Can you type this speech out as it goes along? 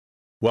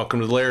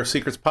Welcome to the Lair of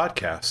Secrets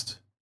podcast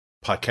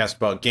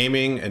about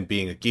gaming and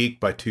being a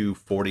geek by two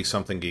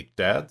 40-something geek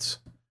dads.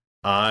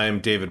 I'm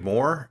David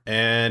Moore,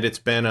 and it's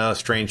been a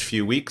strange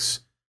few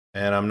weeks,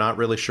 and I'm not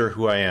really sure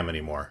who I am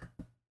anymore.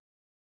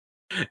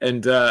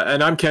 And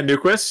I'm Ken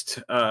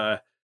Newquist. I'm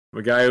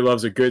a guy who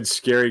loves a good,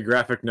 scary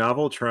graphic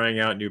novel, trying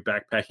out new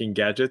backpacking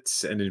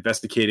gadgets, and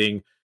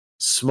investigating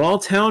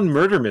small-town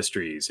murder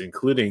mysteries,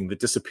 including the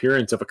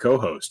disappearance of a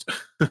co-host.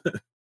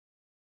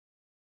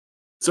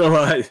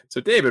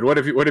 So David, what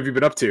have you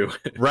been up to?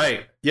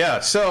 Right. Yeah.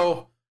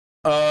 So,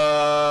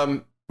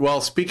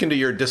 speaking to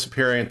your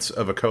disappearance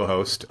of a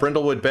co-host,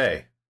 Brindlewood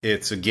Bay.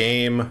 It's a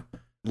game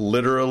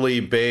literally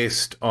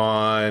based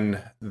on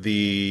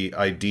the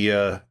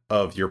idea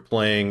of you're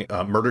playing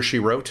Murder, She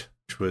Wrote,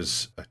 which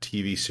was a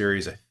TV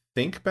series, I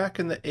think, back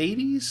in the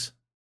 80s.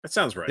 That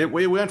sounds right.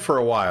 We went for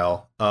a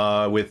while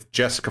with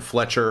Jessica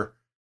Fletcher.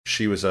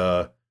 She was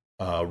a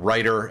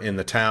writer in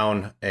the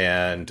town,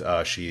 and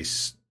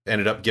she's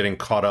ended up getting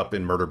caught up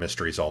in murder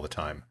mysteries all the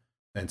time.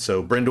 And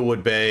so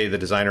Brindlewood Bay, the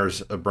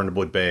designers of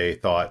Brindlewood Bay,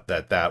 thought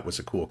that was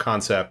a cool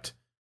concept,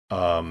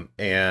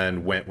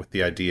 and went with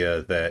the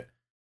idea that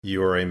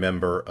you are a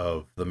member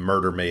of the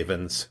Murder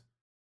Mavens,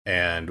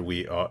 and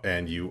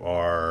you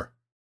are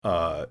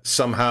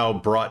somehow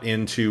brought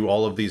into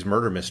all of these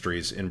murder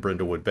mysteries in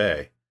Brindlewood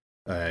Bay,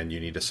 and you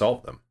need to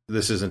solve them.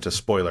 This isn't a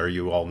spoiler,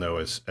 you all know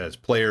as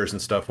players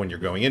and stuff when you're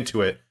going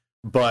into it,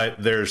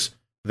 but there's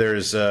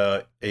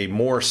a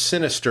more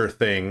sinister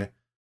thing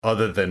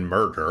other than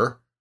murder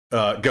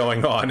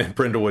going on in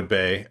Brindlewood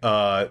Bay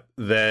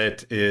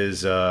that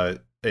is a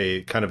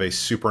kind of a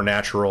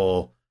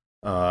supernatural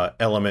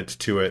element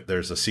to it.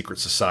 There's a secret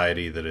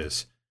society that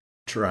is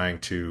trying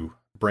to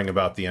bring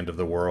about the end of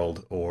the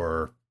world,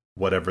 or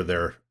whatever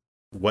their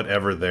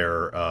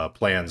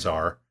plans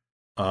are.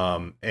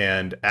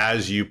 And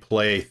as you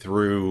play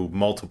through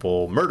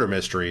multiple murder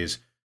mysteries,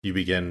 you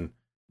begin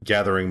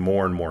gathering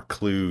more and more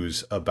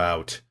clues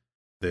about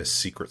this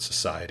secret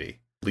society,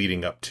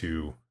 leading up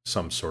to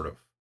some sort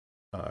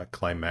of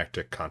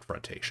climactic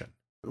confrontation.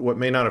 What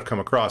may not have come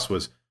across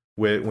was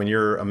when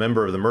you're a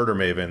member of the Murder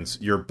Mavens,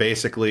 you're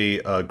basically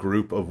a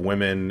group of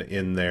women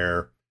in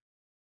their,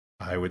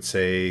 I would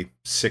say,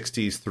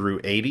 60s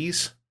through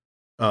 80s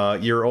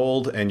year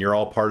old, and you're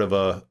all part of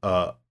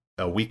a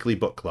weekly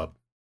book club.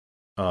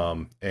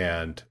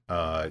 And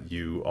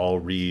you all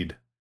read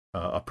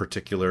a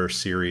particular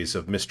series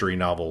of mystery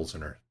novels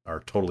and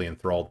are totally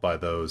enthralled by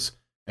those.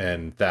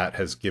 And that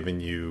has given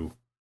you,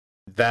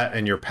 that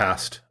and your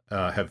past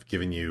have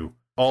given you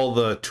all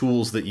the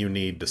tools that you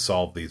need to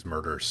solve these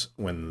murders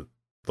when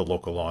the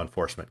local law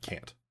enforcement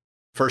can't.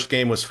 First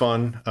game was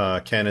fun.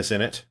 Ken is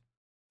in it.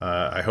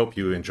 I hope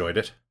you enjoyed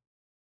it.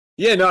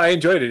 Yeah, no, I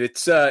enjoyed it.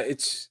 It's I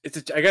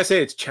gotta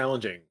say it's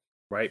challenging,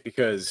 right?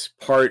 Because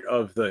part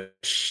of the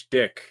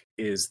shtick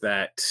is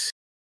that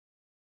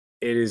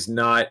it is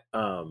not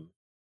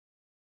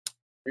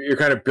you're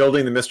kind of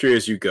building the mystery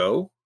as you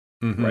go,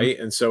 right?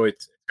 And so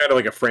it's kind of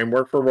like a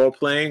framework for role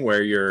playing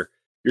where you're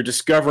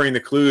discovering the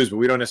clues, but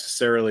we don't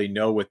necessarily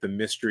know what the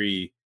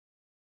mystery.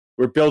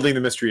 We're building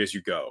the mystery as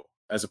you go,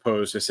 as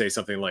opposed to say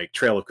something like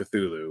Trail of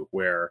Cthulhu,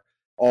 where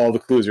all the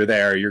clues are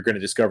there. You're going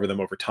to discover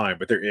them over time,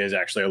 but there is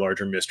actually a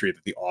larger mystery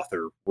that the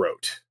author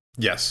wrote.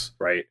 Yes.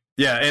 Right.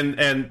 Yeah,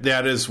 and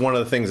that is one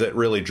of the things that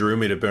really drew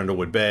me to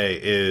Brindlewood Bay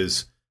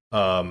is,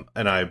 and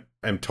I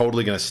am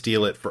totally going to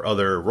steal it for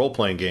other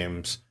role-playing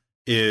games,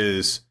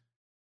 is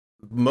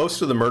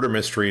most of the murder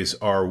mysteries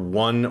are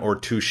 1 or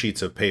 2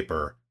 sheets of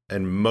paper,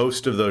 and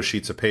most of those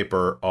sheets of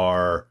paper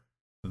are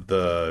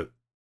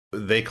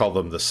they call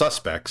them the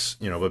suspects,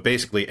 but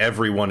basically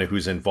everyone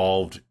who's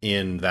involved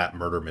in that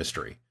murder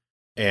mystery.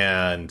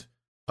 And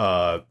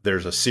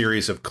there's a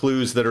series of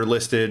clues that are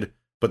listed,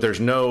 but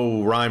there's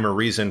no rhyme or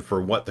reason for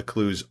what the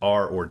clues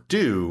are or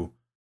do,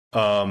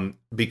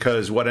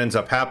 because what ends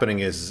up happening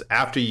is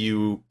after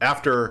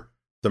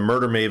the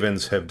Murder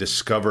Mavens have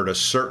discovered a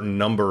certain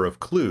number of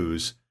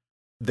clues,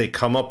 they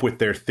come up with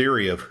their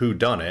theory of who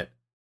done it,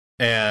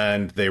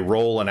 and they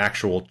roll an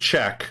actual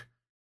check,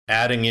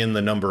 adding in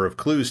the number of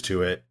clues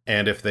to it,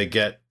 and if they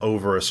get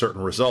over a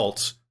certain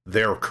results,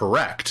 they're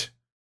correct.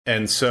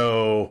 And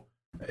so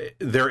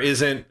there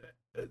isn't...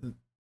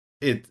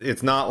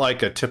 It's not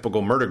like a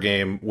typical murder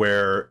game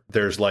where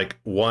there's like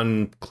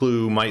one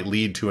clue might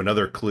lead to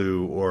another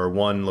clue, or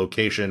one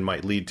location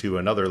might lead to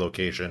another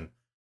location.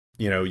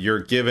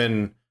 You're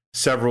given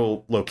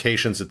several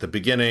locations at the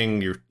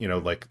beginning.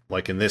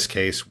 Like in this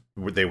case,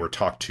 they were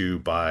talked to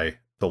by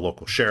the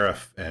local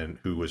sheriff and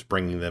who was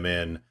bringing them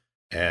in,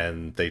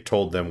 and they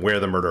told them where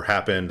the murder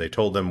happened. They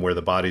told them where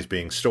the body's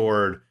being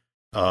stored,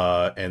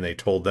 and they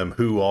told them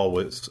who all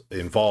was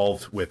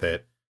involved with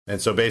it. And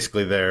so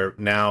basically they're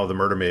now the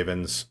Murder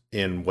Mavens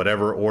in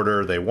whatever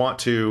order they want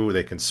to.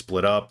 They can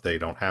split up. They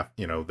don't have,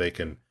 they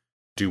can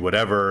do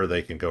whatever.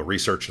 They can go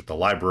research at the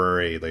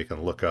library. They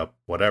can look up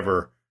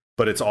whatever.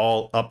 But it's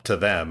all up to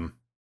them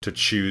to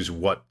choose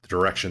what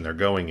direction they're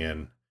going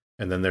in.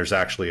 And then there's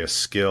actually a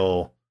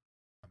skill.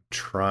 I'm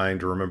trying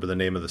to remember the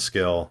name of the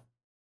skill.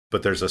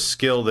 But there's a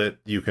skill that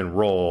you can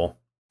roll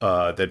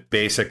that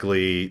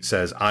basically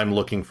says, I'm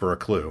looking for a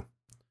clue.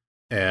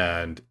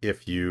 And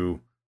if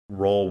you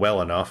roll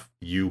well enough,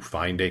 you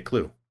find a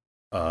clue.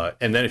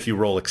 And then if you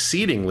roll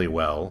exceedingly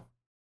well,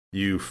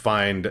 you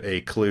find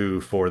a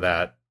clue for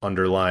that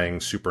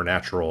underlying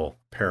supernatural,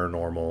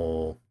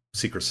 paranormal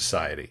secret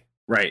society.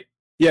 Right.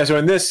 Yeah. So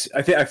in this,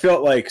 I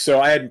felt like,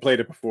 so I hadn't played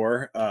it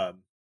before.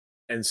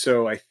 And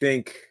so I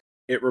think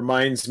it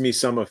reminds me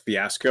some of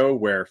Fiasco,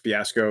 where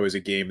Fiasco is a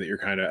game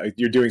that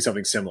you're doing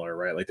something similar,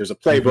 right? Like there's a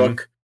playbook.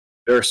 Mm-hmm.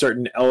 There are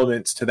certain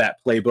elements to that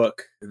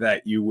playbook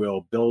that you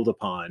will build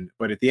upon.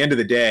 But at the end of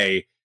the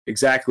day,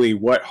 exactly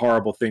what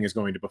horrible thing is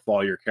going to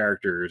befall your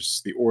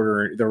characters, the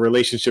order, the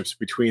relationships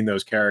between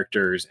those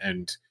characters,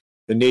 and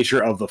the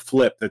nature of the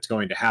flip that's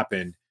going to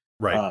happen.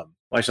 Right.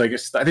 Actually,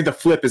 I think the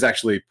flip is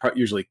actually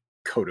usually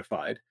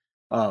codified.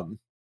 But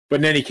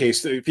in any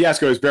case,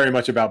 Fiasco is very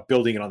much about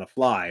building it on the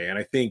fly. And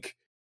I think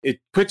it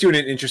puts you in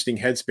an interesting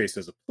headspace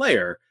as a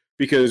player,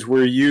 because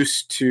we're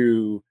used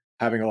to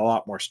having a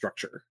lot more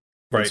structure.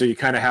 Right. And so you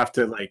kind of have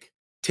to like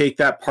take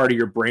that part of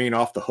your brain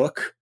off the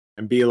hook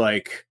and be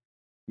like,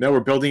 no,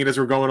 we're building it as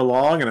we're going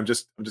along, and I'm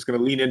just going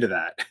to lean into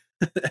that.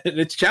 And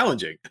it's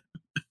challenging.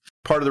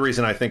 Part of the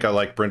reason I think I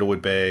like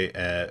Brindlewood Bay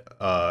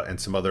and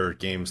some other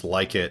games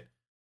like it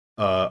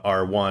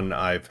are, one,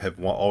 have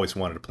always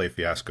wanted to play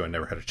Fiasco and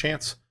never had a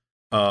chance.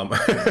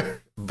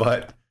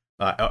 But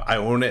I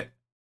own it,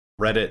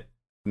 read it,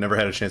 never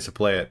had a chance to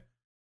play it.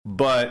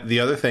 But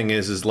the other thing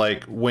is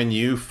like when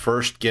you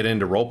first get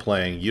into role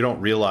playing, you don't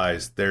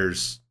realize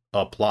there's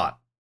a plot.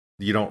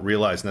 You don't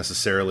realize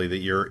necessarily that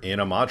you're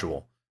in a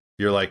module.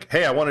 You're like,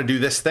 hey, I want to do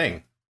this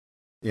thing,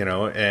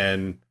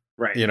 and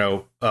right.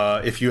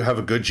 If you have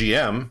a good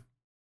GM,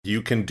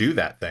 you can do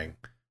that thing.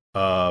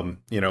 Let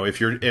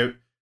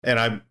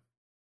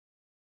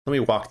me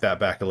walk that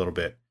back a little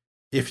bit.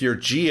 If your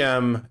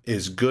GM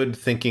is good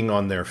thinking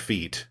on their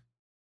feet,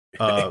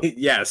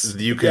 yes,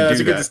 you can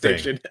do that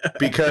thing.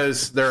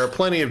 Because there are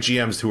plenty of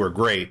GMs who are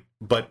great,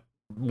 but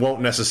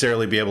won't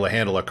necessarily be able to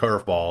handle a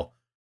curveball,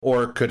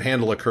 or could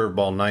handle a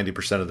curveball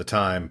 90% of the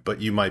time,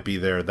 but you might be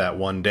there that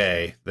one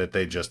day that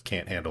they just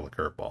can't handle a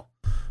curveball.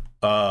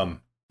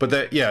 But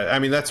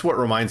that's what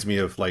reminds me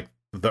of like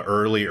the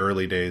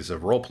early days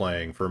of role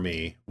playing for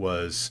me,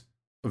 was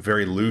a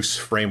very loose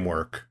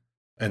framework,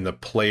 and the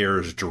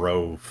players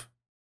drove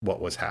what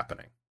was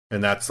happening.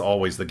 And that's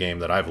always the game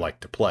that I've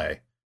liked to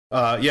play.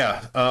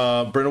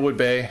 Brindlewood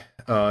Bay,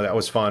 that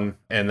was fun.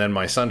 And then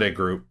my Sunday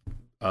group,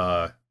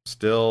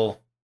 still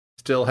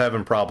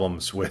having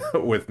problems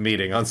with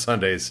meeting on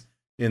Sundays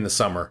in the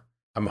summer.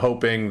 I'm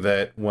hoping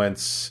that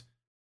once,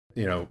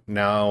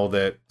 now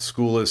that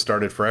school has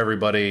started for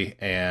everybody,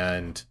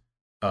 and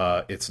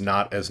it's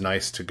not as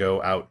nice to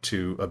go out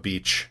to a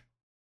beach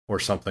or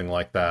something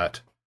like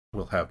that,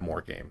 we'll have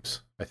more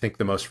games. I think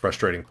the most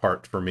frustrating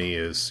part for me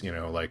is,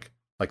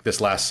 like this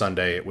last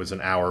Sunday, it was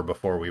an hour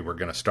before we were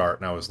going to start,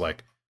 and I was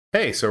like,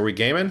 hey, so are we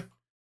gaming?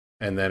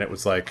 And then it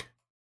was like,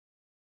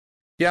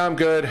 yeah, I'm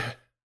good.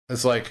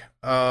 It's like,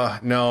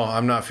 no,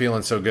 I'm not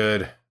feeling so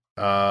good.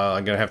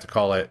 I'm going to have to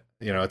call it.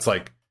 It's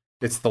like,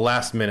 it's the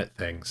last minute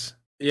things.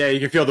 Yeah,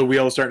 you can feel the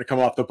wheels starting to come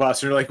off the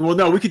bus. And you're like, well,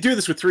 no, we could do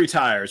this with 3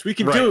 tires. We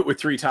can do it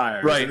with 3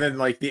 tires. Right. And then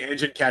like the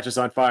engine catches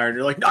on fire, and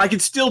you're like, no, I can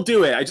still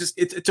do it.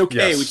 It's okay.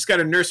 Yes. We just got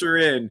to nurse her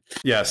in.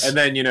 Yes. And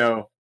then,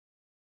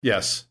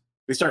 yes,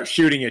 they start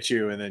shooting at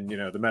you, and then,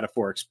 the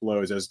metaphor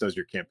explodes, as does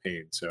your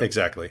campaign. So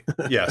exactly.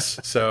 Yes.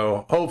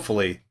 So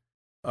hopefully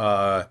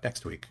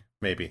next week,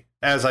 maybe.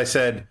 As I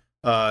said,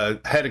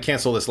 had to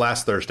cancel this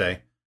last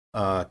Thursday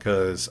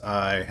because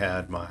I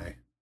had my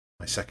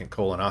second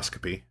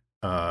colonoscopy.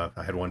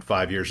 I had one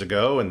 5 years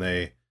ago, and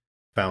they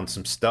found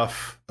some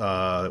stuff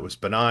that was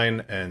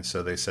benign, and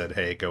so they said,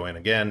 hey, go in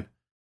again.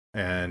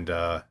 And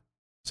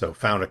so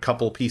found a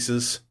couple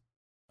pieces,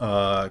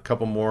 a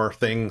couple more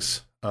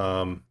things,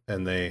 and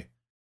they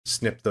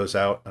snipped those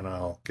out, and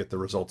I'll get the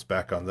results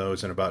back on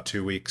those in about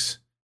 2 weeks.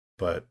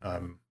 But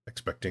I'm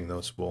expecting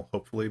those will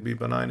hopefully be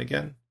benign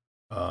again.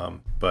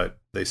 But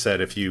they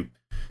said if you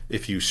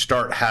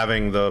start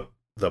having the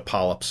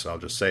polyps, I'll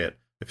just say it,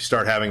 if you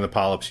start having the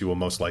polyps, you will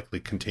most likely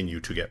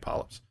continue to get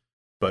polyps.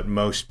 But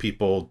most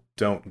people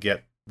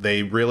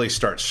they really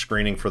start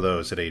screening for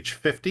those at age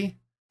 50.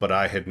 But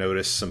I had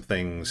noticed some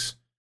things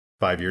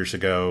 5 years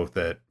ago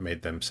that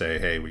made them say,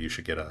 hey, well, you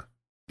should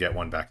get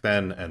one back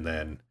then. And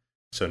then,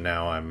 so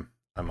now I'm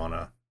on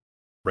a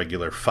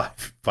regular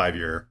five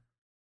year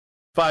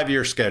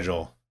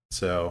schedule.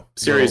 So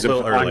series of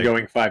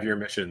ongoing 5-year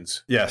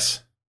missions.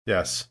 Yes.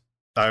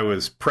 I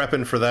was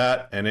prepping for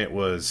that, and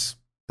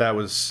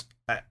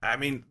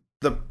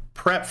the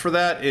prep for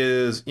that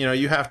is,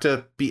 you have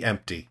to be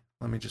empty.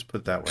 Let me just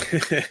put it that way.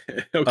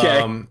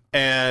 Okay.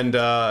 And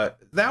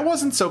that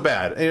wasn't so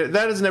bad.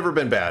 That has never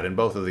been bad in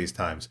both of these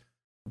times.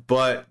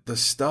 But the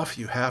stuff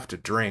you have to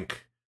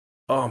drink,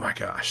 oh my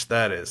gosh,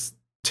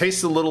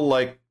 tastes a little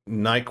like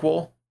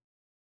NyQuil,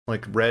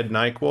 like red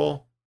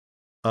NyQuil.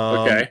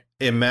 Okay.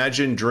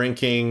 Imagine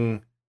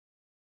drinking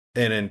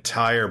an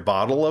entire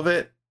bottle of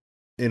it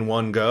in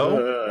one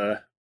go.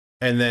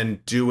 and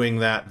then doing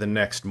that the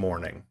next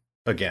morning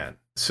again.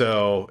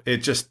 So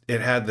it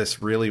had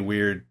this really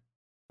weird,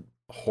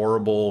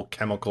 horrible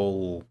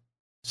chemical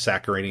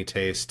saccharine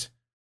taste.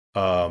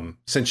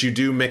 Since you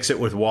do mix it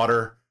with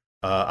water,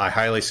 I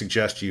highly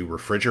suggest you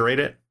refrigerate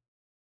it,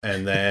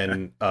 and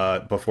then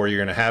before you're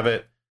going to have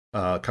it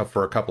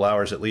for a couple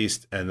hours at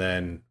least, and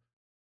then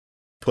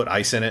put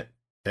ice in it.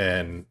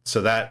 And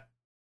so that,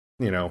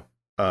 you don't,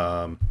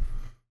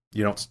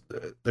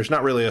 there's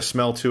not really a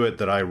smell to it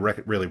that I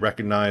really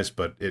recognize,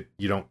 but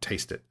you don't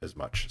taste it as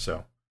much.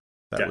 So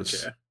that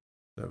was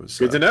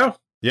good to know.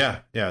 Yeah.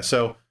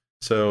 So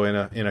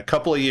in a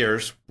couple of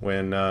years,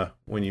 when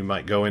you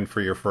might go in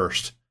for your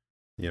first,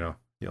 you'll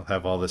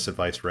have all this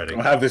advice ready.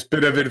 I'll have this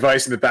bit of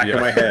advice in the back of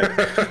my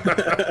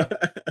head.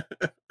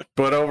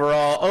 But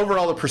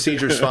overall the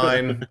procedure's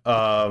fine.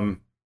 And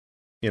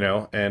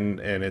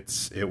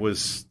it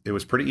was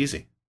pretty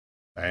easy,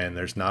 and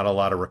there's not a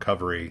lot of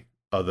recovery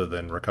other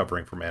than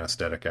recovering from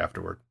anesthetic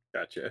afterward.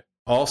 Gotcha.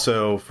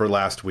 Also, for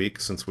last week,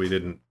 since we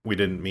didn't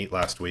meet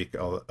last week,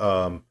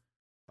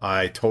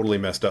 I totally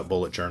messed up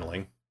bullet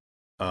journaling.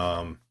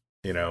 You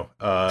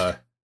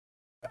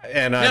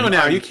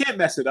can't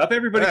mess it up.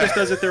 Everybody just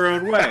does it their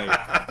own way.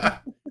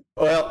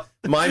 Well,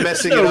 my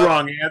messing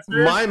wrong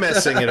answer. My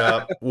messing it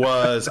up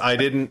was I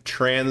didn't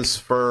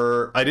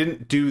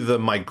do the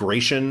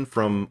migration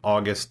from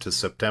August to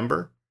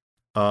September.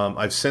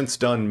 I've since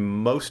done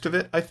most of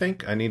it, I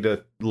think. I need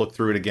to look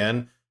through it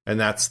again. And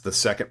that's the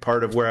second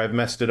part of where I've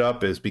messed it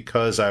up, is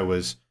because I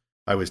was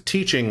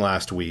teaching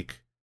last week.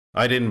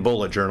 I didn't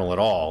bullet journal at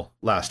all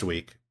last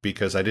week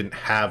because I didn't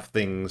have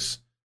time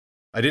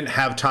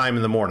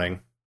in the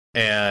morning,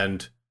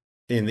 and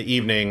in the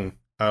evening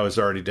I was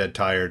already dead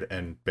tired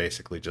and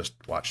basically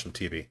just watched some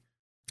TV.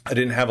 I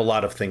didn't have a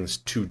lot of things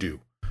to do.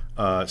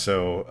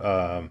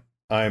 So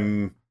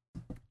I'm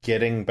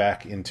getting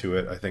back into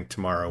it. I think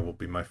tomorrow will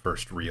be my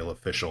first real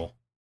official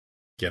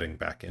getting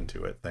back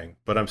into it thing.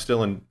 But I'm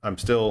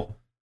still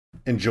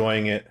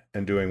enjoying it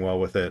and doing well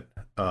with it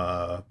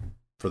for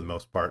the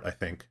most part, I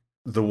think.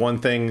 The one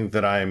thing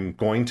that I'm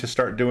going to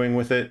start doing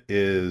with it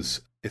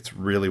is, it's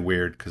really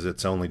weird because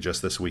it's only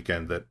just this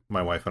weekend that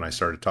my wife and I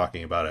started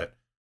talking about it,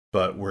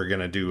 but we're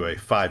going to do a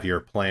 5-year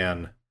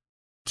plan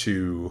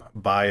to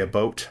buy a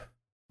boat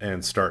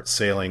and start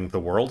sailing the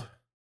world,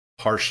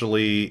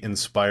 partially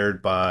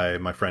inspired by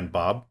my friend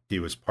Bob. He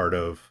was part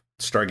of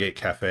Stargate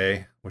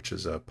Cafe, which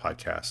is a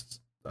podcast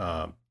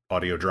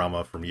audio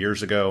drama from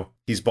years ago.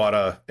 He's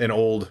bought an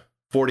old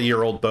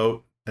 40-year-old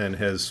boat and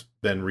has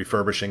been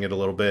refurbishing it a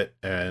little bit.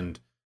 And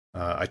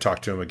I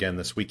talked to him again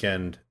this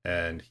weekend,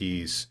 and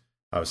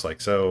I was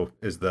like, so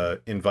is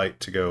the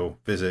invite to go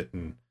visit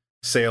and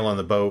sail on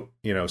the boat,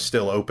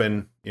 still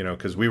open,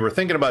 because we were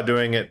thinking about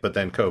doing it, but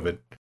then COVID.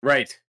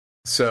 Right.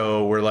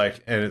 So we're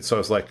like, so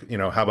it's like,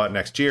 how about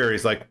next year?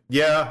 He's like,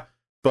 yeah,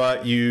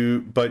 but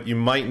you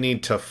might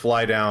need to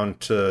fly down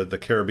to the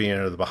Caribbean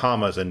or the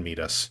Bahamas and meet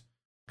us,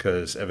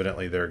 because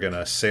evidently they're going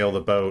to sail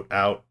the boat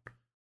out,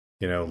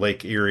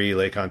 Lake Erie,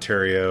 Lake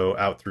Ontario,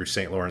 out through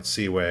St. Lawrence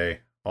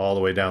Seaway, all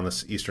the way down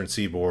the eastern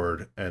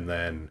seaboard, and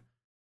then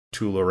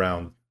tool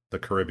around the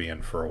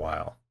Caribbean for a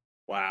while.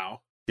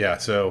 Wow. Yeah,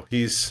 so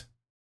he's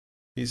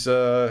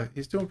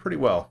doing pretty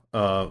well.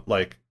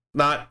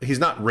 He's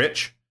not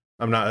rich.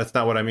 That's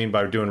not what I mean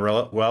by doing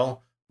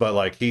well, but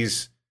like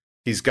he's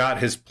got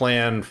his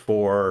plan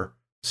for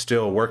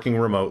still working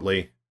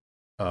remotely,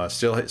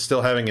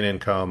 still having an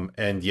income,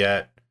 and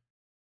yet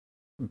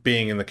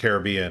being in the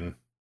Caribbean,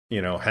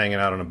 hanging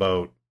out on a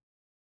boat,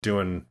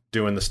 doing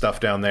the stuff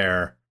down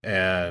there,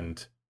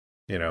 and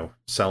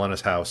selling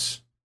his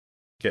house,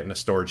 getting a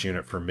storage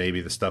unit for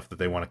maybe the stuff that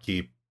they want to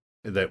keep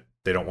that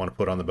they don't want to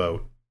put on the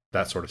boat,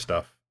 that sort of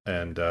stuff.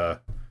 And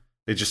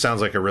it just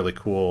sounds like a really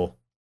cool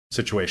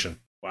situation.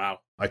 Wow.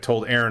 I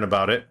told Erin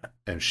about it,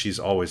 and she's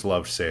always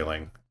loved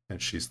sailing, and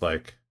she's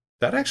like,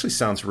 that actually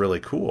sounds really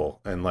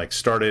cool. And like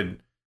when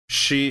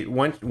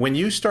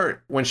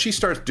she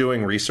starts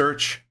doing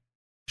research,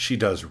 she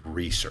does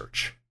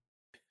research.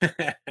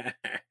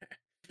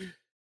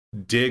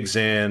 Digs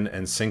in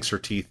and sinks her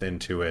teeth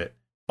into it.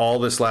 All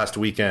this last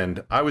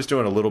weekend, I was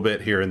doing a little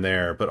bit here and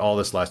there, but all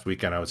this last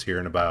weekend I was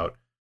hearing about,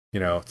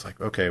 it's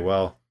like, okay,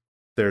 well,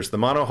 there's the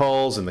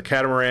monohulls and the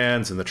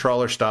catamarans and the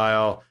trawler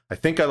style. I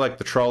think I like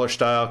the trawler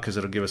style because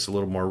it'll give us a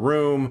little more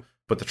room,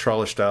 but the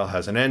trawler style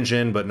has an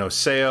engine but no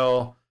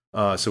sail,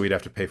 so we'd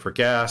have to pay for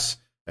gas,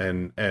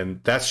 and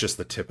that's just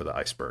the tip of the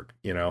iceberg,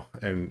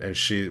 and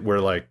we're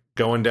like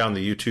going down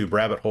the YouTube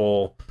rabbit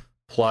hole,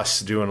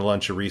 plus doing a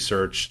bunch of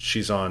research.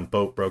 She's on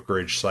boat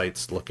brokerage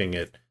sites looking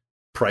at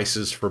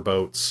prices for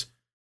boats.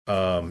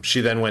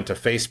 She then went to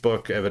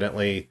Facebook.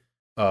 Evidently,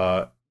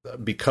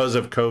 because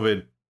of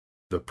COVID,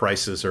 the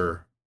prices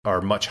are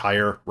much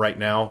higher right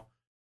now.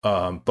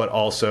 But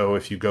also,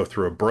 if you go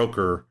through a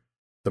broker,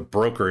 the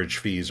brokerage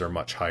fees are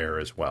much higher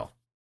as well.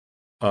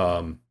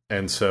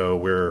 And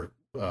so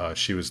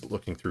she was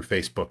looking through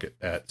Facebook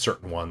at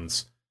certain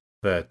ones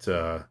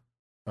that,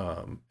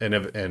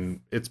 and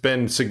it's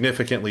been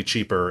significantly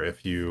cheaper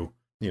if you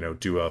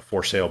do a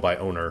for sale by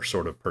owner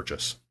sort of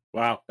purchase.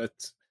 Wow,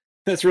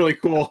 that's really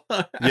cool.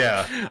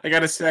 Yeah. I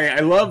gotta say, I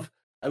love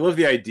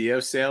the idea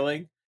of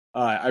sailing.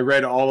 I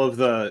read all of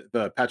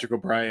the Patrick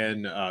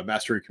O'Brien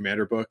Master and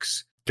Commander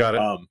books, Got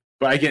it.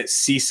 but I get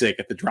seasick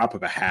at the drop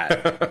of a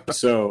hat.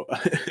 So my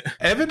son's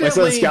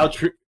Evidently,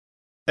 scout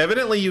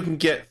evidently you can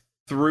get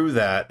through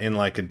that in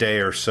like a day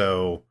or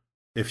so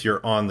if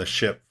you're on the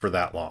ship for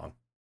that long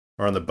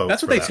or on the boat.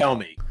 That's what they tell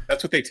me.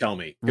 That's what they tell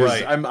me.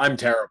 Right. I'm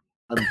terrible.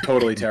 I'm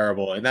totally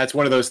terrible. And that's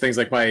one of those things,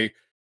 like my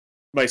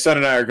son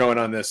and I are going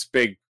on this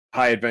big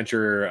high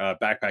adventure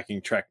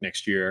backpacking trek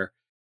next year.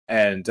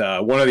 And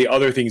one of the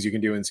other things you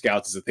can do in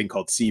Scouts is a thing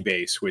called Sea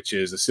Base, which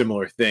is a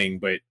similar thing,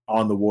 but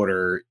on the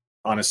water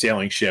on a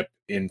sailing ship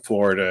in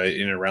Florida,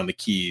 in and around the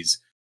Keys.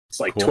 It's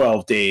like cool.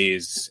 12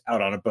 days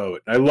out on a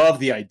boat. And I love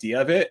the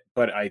idea of it,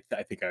 but I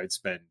think I would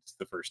spend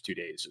the first 2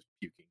 days just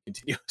puking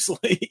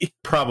continuously.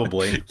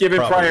 Probably.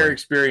 Given prior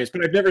experience,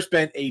 but I've never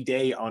spent a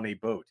day on a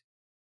boat.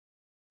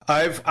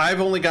 I've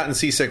only gotten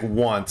seasick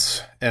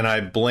once, and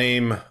I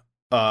blame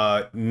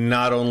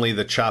not only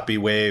the choppy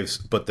waves,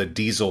 but the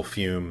diesel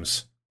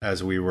fumes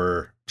as we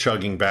were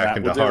chugging back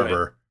into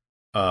harbor.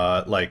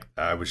 Like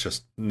I was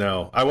just,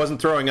 no, I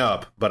wasn't throwing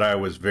up, but I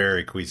was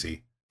very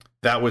queasy.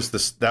 That was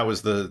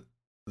the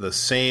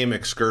same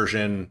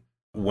excursion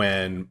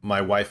when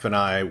my wife and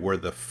I were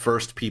the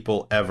first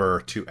people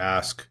ever to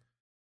ask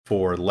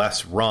for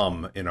less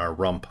rum in our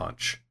rum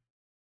punch.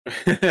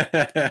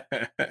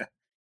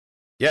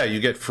 Yeah,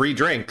 you get free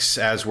drinks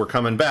as we're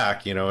coming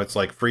back. You know, it's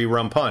like free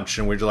rum punch.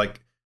 And we're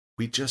like,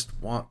 we just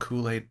want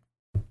Kool-Aid.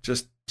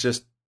 Just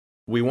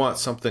we want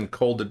something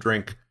cold to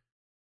drink,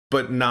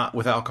 but not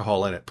with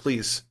alcohol in it,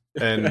 please.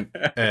 And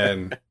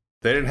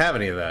they didn't have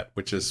any of that,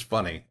 which is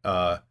funny.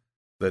 That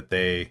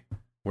they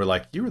were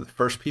like, you were the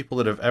first people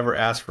that have ever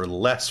asked for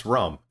less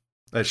rum.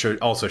 That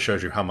also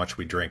shows you how much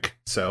we drink.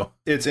 So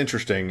it's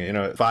interesting. You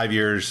know, 5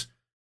 years,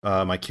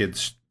 my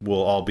kids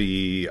will all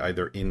be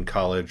either in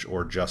college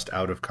or just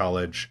out of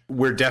college.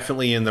 We're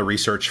definitely in the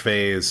research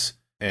phase,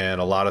 and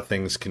a lot of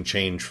things can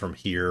change from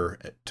here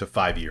to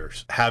 5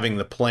 years. Having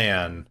the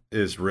plan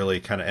is really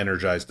kind of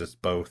energized us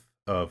both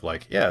of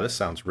like, yeah, this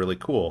sounds really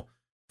cool.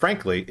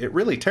 Frankly, it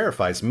really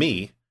terrifies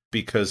me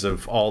because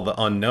of all the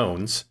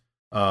unknowns.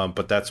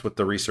 But that's what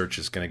the research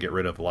is going to get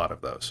rid of, a lot of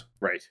those.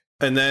 Right.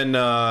 And then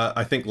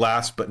I think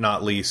last but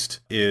not least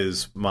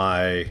is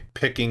my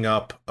picking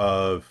up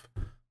of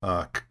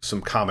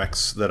some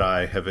comics that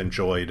I have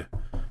enjoyed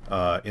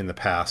in the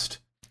past.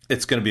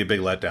 It's going to be a big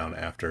letdown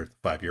after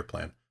the 5-year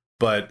plan.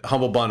 But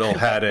Humble Bundle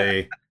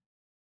had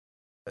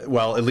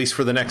well, at least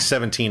for the next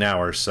 17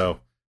 hours,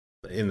 so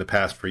in the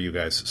past for you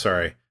guys,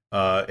 sorry,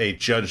 a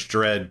Judge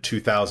Dredd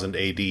 2000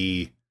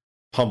 AD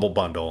Humble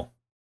Bundle.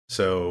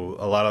 So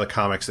a lot of the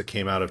comics that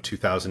came out of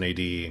 2000 AD,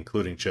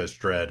 including Judge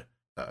Dredd,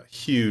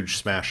 huge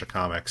smash of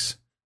comics.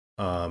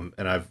 And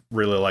I've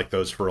really liked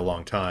those for a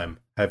long time.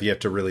 Have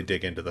yet to really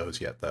dig into those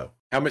yet, though.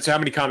 How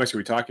many comics are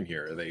we talking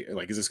here? Are they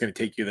like, is this going to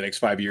take you the next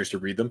 5 years to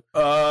read them?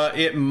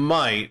 It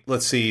might.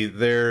 Let's see.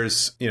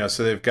 There's,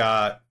 so they've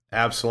got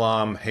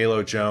Absalom,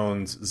 Halo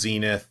Jones,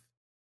 Zenith,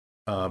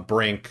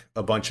 Brink,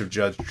 a bunch of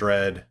Judge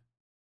Dredd.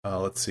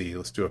 Let's see.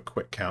 Let's do a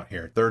quick count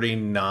here.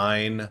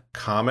 39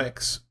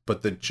 comics,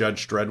 but the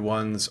Judge Dredd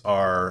ones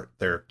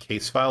they're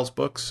Case Files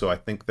books, so I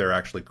think they're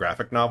actually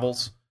graphic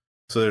novels.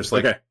 So there's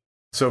like,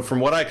 So from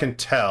what I can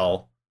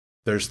tell,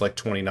 there's like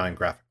 29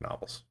 graphic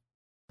novels.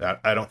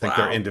 I don't think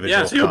they're individual.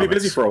 Yeah, so you'll be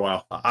busy for a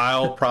while.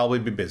 I'll probably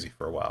be busy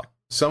for a while.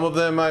 Some of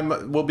them I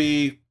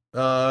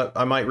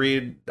might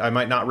read, I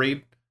might not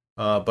read,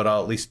 but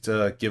I'll at least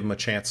give them a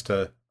chance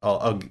to.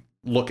 I'll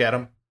look at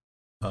them.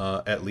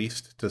 At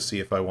least to see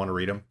if I want to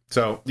read them.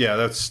 So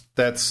yeah,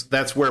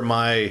 that's where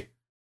my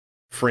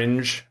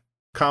fringe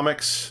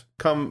comics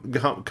come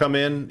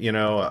in.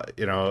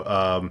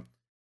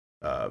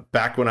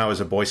 Back when I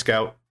was a Boy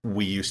Scout,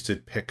 we used to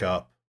pick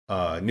up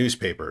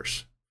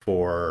newspapers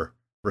for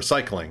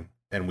recycling,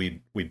 and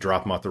we'd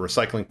drop them off the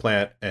recycling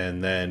plant,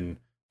 and then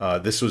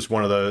this was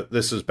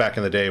back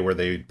in the day where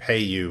they'd pay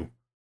you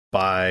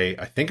by,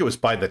 I think it was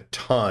by the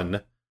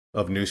ton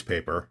of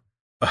newspaper.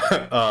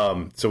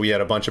 So we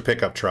had a bunch of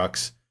pickup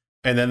trucks,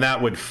 and then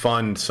that would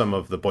fund some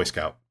of the Boy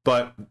Scout.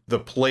 But the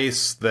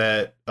place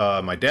that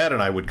my dad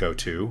and I would go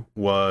to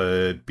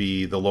would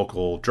be the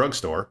local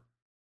drugstore.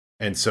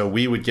 And so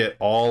we would get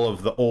all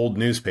of the old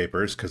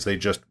newspapers, because they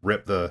just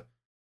rip the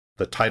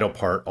title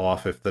part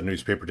off if the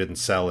newspaper didn't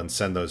sell, and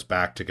send those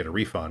back to get a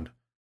refund.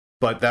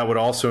 But that would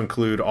also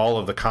include all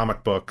of the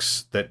comic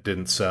books that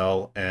didn't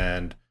sell,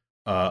 and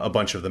a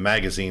bunch of the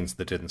magazines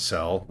that didn't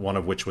sell, one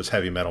of which was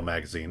Heavy Metal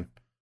Magazine.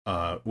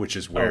 Which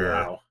is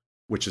where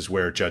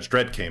Judge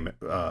Dredd came,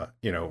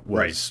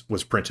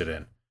 was printed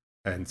in.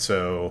 And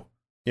so,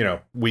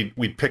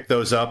 we'd pick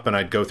those up, and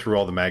I'd go through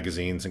all the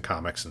magazines and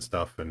comics and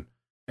stuff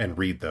and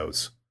read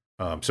those.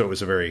 So it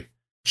was a very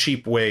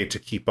cheap way to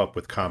keep up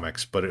with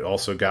comics, but it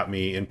also got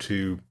me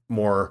into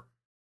more,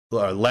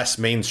 less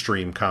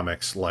mainstream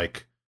comics,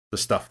 like the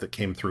stuff that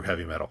came through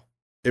Heavy Metal.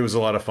 It was a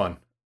lot of fun.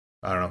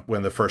 I don't know,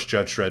 when the first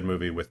Judge Dredd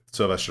movie with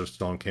Sylvester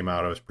Stallone came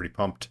out, I was pretty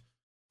pumped.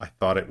 I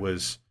thought it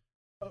was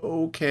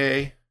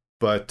okay,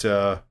 but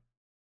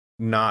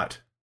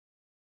not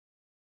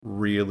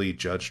really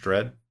Judge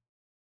Dredd.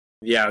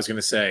 Yeah, I was going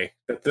to say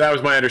that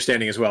was my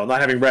understanding as well.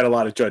 Not having read a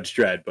lot of Judge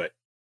Dredd, but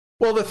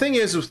well, the thing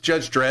is with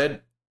Judge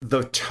Dredd,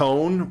 the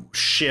tone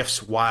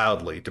shifts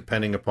wildly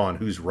depending upon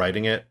who's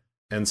writing it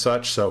and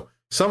such. So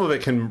some of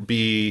it can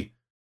be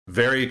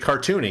very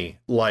cartoony,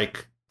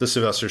 like the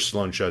Sylvester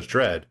Stallone Judge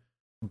Dredd,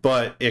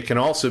 but it can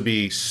also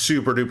be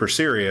super duper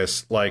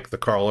serious, like the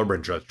Carl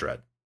Urban Judge Dredd.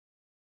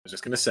 I was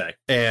just going to say.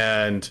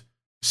 And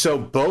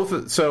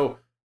so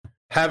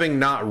having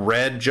not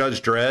read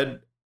Judge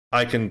Dredd,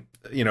 I can,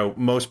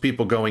 most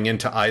people going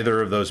into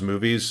either of those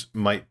movies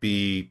might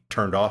be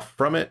turned off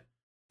from it.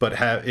 But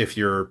if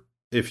you're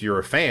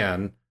a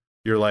fan,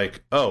 you're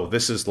like, oh,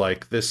 this is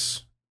like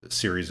this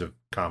series of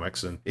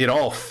comics, and it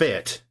all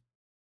fit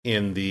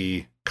in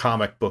the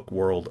comic book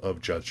world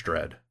of Judge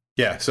Dredd.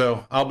 Yeah,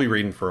 so I'll be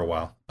reading for a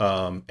while.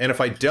 And if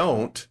I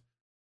don't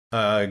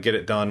get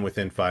it done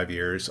within 5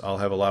 years, I'll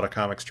have a lot of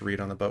comics to read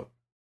on the boat.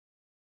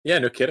 Yeah,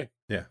 no kidding.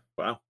 Yeah.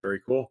 Wow, very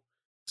cool.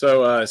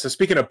 So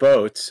speaking of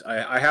boats,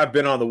 I have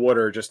been on the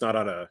water, just not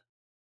on a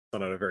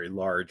very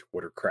large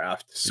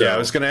watercraft. So, yeah, I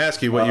was going to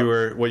ask you what you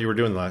were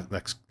doing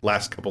the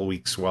last couple of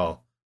weeks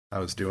while I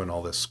was doing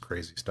all this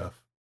crazy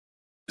stuff.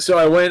 So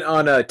I went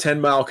on a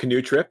 10-mile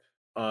canoe trip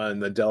on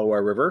the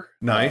Delaware River.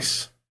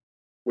 Nice.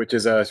 Which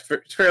is a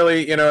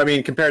fairly,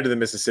 compared to the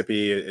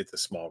Mississippi, it's a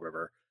small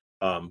river.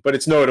 But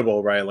it's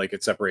notable, right? Like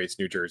it separates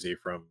New Jersey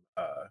from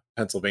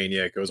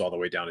Pennsylvania. It goes all the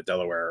way down to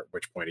Delaware, at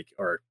which point,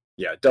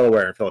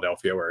 Delaware and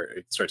Philadelphia, where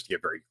it starts to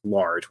get very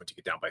large once you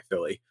get down by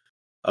Philly.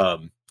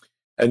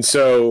 And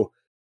so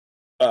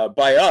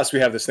by us, we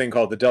have this thing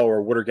called the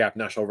Delaware Water Gap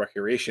National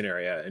Recreation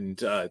Area. And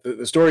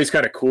the story is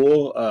kind of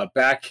cool.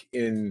 Back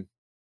in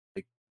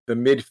the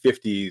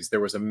mid-50s,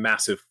 there was a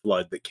massive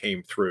flood that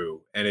came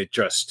through, and it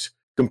just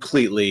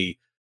completely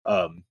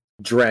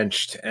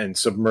drenched and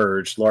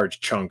submerged large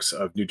chunks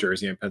of New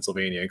Jersey and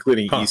Pennsylvania,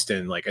 including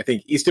Easton. I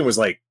think Easton was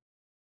I'm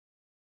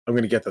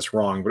going to get this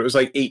wrong, but it was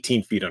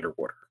 18 feet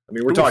underwater. I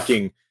mean, we're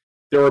talking,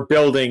 there were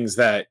buildings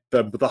that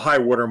the high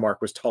water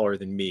mark was taller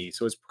than me.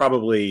 So it's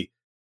probably,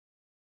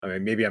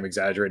 maybe I'm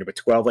exaggerating, but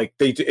 12,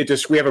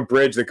 we have a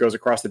bridge that goes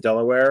across the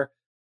Delaware.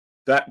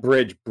 That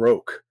bridge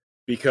broke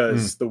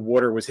because the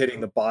water was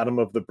hitting the bottom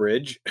of the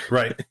bridge.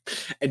 Right.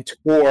 And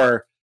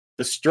tore,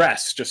 the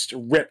stress just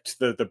ripped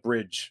the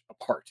bridge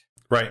apart.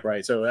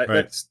 Right. So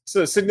that's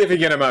a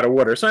significant amount of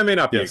water. So I may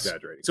not be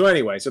exaggerating. So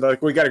anyway,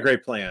 we got a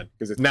great plan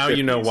because now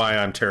you know why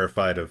I'm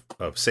terrified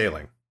of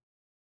sailing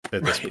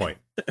at this point,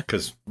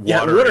 because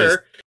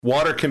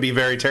water can be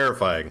very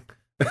terrifying.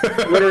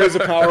 Water is a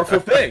powerful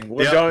thing.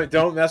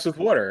 Don't mess with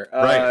water.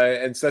 Right.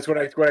 And so that's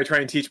what I try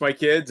and teach my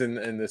kids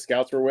and the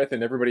scouts we're with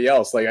and everybody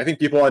else. I think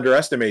people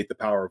underestimate the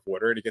power of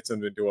water, and it gets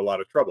them into a lot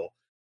of trouble.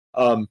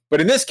 But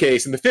in this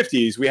case, in the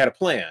 50s, we had a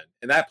plan,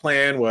 and that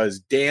plan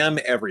was dam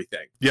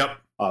everything. Yep.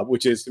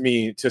 Which is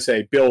to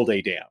say build a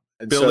dam.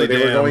 And build a dam,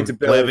 were going to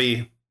build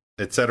levee,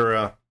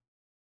 etc.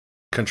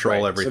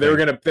 Control everything. So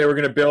they were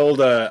gonna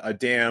build a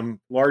dam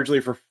largely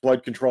for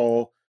flood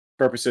control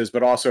purposes,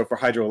 but also for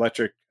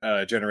hydroelectric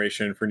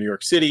generation for New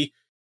York City.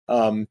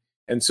 And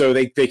so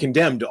they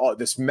condemned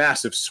this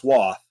massive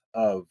swath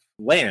of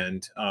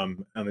land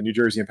on the New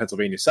Jersey and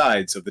Pennsylvania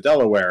sides of the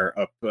Delaware,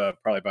 up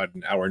probably about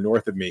an hour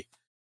north of me.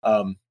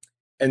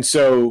 And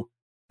so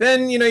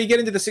then, you get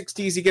into the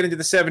 60s, you get into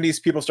the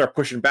 70s, people start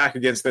pushing back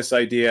against this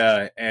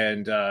idea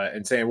and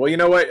saying, well, you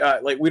know what,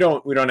 we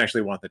don't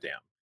actually want the dam.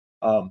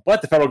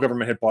 But the federal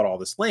government had bought all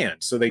this land,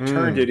 so they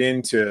turned it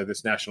into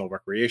this national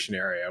recreation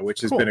area,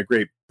 which has been a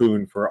great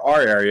boon for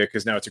our area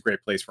because now it's a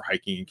great place for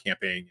hiking and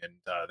camping. And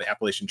the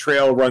Appalachian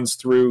Trail runs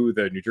through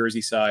the New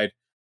Jersey side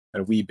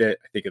and a wee bit,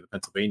 I think, of the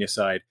Pennsylvania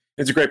side.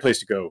 It's a great place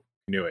to go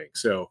canoeing.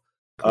 So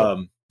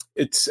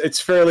it's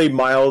fairly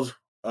mild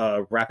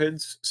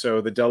rapids.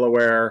 So the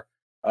Delaware,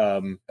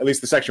 at least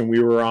the section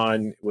we were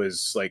on,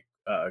 was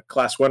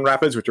class 1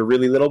 rapids, which are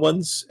really little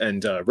ones,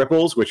 and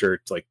ripples, which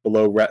are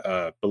below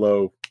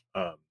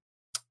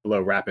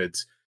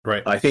rapids.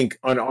 Right. I think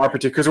on our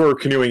particular, because we were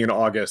canoeing in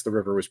August, the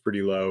river was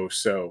pretty low,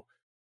 so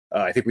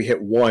I think we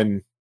hit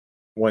one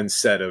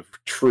set of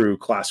true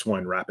class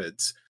 1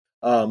 rapids,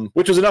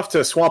 which was enough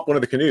to swamp one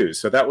of the canoes.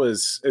 So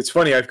it's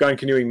funny. I've gone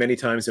canoeing many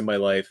times in my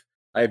life.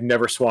 I have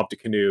never swamped a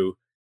canoe.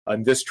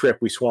 On this trip,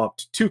 we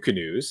swamped 2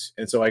 canoes,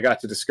 and so I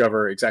got to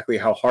discover exactly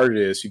how hard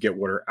it is to get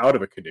water out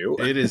of a canoe.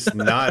 It is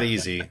not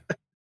easy.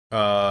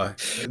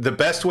 The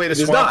best way to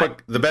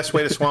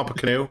swamp a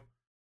canoe,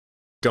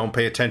 don't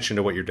pay attention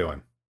to what you're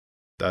doing.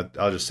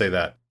 I'll just say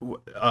that.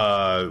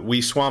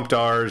 We swamped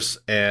ours,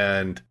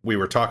 and we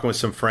were talking with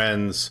some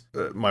friends.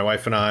 My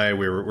wife and I,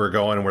 we're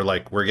going, and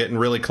we're getting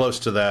really close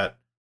to that.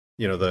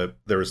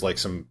 There was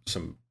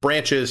some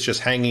branches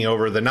just hanging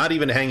over. They're not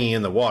even hanging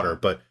in the water,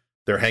 but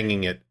they're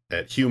hanging at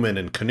human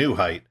and canoe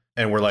height.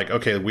 And we're like,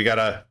 okay, we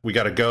gotta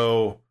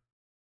go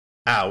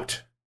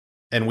out.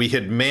 And we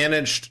had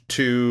managed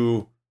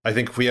to, I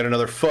think if we had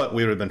another foot,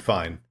 we would have been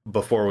fine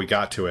before we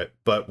got to it.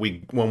 But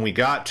when we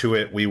got to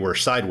it, we were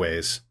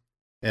sideways,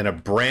 and a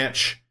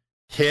branch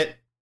hit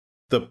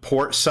the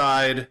port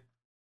side,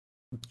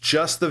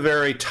 just the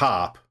very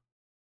top,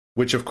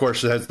 which of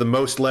course has the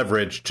most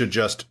leverage to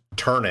just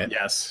turn it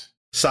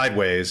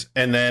sideways,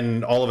 and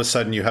then all of a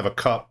sudden you have a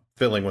cup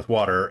filling with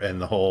water,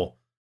 and the whole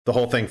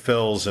thing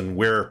fills, and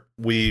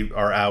we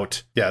are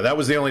out. Yeah, that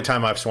was the only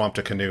time I've swamped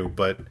a canoe,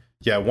 but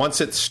yeah,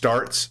 once it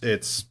starts,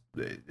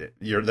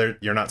 you're there,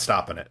 you're not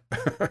stopping it.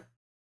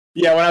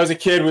 Yeah, when I was a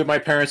kid with my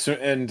parents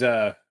and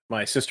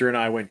my sister and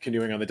I went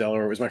canoeing on the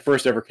Delaware. It was my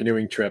first ever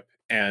canoeing trip,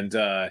 and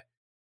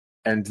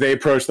they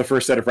approached the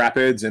first set of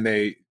rapids, and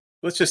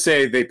let's just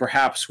say they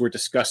perhaps were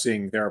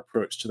discussing their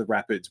approach to the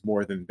rapids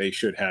more than they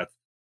should have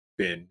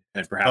been,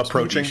 and perhaps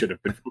should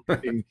have been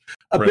focusing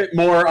a bit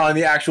more on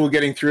the actual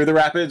getting through the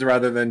rapids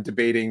rather than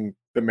debating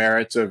the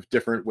merits of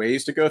different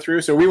ways to go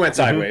through. So we went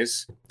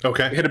sideways.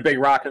 Okay. We hit a big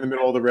rock in the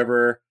middle of the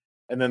river,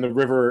 and then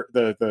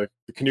the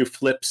canoe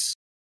flips.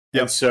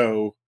 Yep. And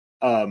so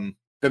then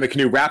the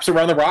canoe wraps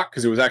around the rock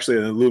because it was actually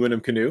an aluminum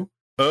canoe.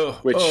 So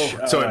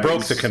it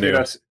broke the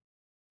canoe.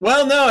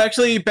 Well, no,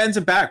 actually it bends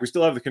it back. We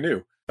still have the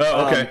canoe.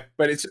 Oh, okay.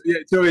 But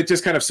so it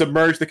just kind of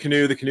submerged the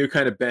canoe. The canoe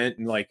kind of bent,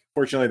 and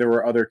fortunately there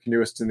were other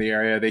canoeists in the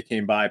area. They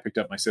came by, picked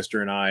up my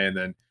sister and I, and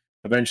then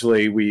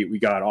eventually we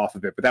got off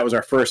of it. But that was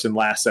our first and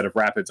last set of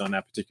rapids on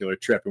that particular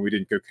trip, and we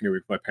didn't go canoeing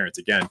with my parents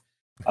again.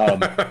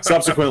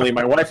 Subsequently,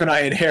 my wife and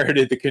I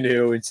inherited the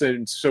canoe,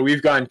 and so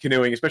we've gone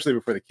canoeing, especially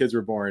before the kids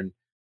were born.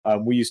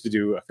 We used to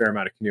do a fair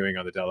amount of canoeing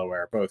on the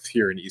Delaware, both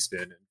here in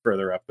Easton and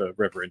further up the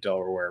river in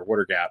Delaware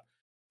Water Gap.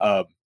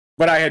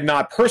 But I had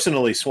not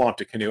personally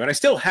swamped a canoe, and I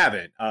still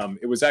haven't.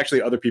 It was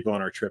actually other people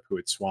on our trip who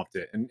had swamped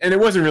it, and it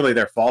wasn't really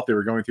their fault. They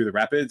were going through the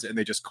rapids, and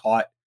they just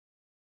caught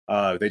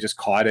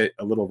it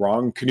a little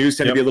wrong. Canoes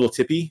tend to be a little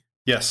tippy.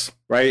 Yes.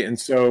 Right, and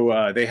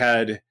so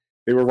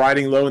they were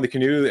riding low in the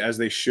canoe as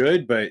they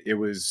should, but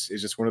it's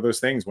just one of those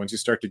things. Once you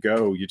start to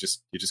go, you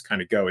just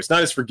kind of go. It's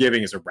not as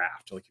forgiving as a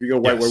raft. Like if you go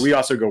whitewater, we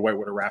also go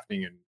whitewater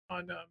rafting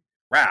on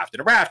raft,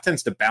 and a raft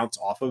tends to bounce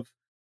off of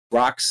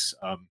rocks.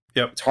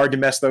 It's hard to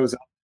mess those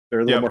up. They're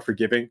a little more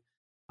forgiving.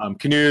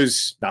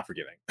 Canoes, not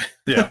forgiving.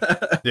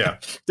 Yeah.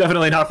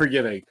 Definitely not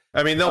forgiving.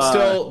 I mean,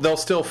 they'll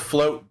still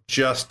float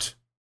just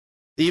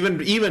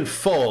even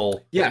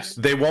full. Yes,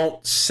 they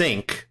won't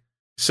sink.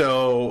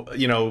 So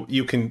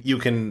you can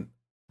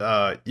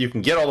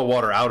get all the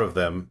water out of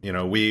them.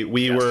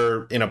 We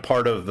were in a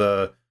part of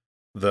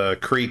the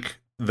creek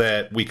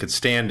that we could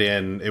stand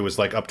in. It was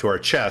like up to our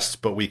chests,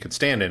 but we could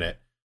stand in it.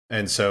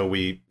 And so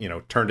we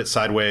turned it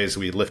sideways.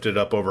 We lifted it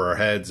up over our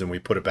heads and we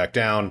put it back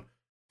down.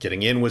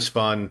 Getting in was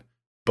fun,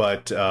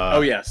 but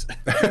oh yes,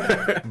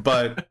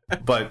 but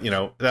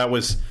that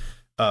was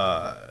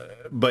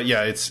but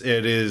yeah,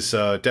 it is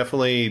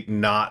definitely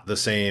not the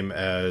same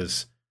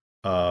as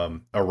a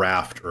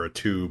raft or a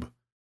tube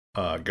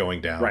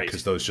going down,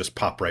 because those just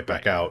pop right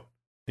back out.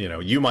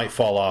 You might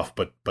fall off,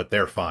 but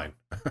they're fine.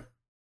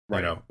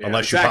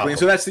 Unless you pop them.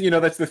 So that's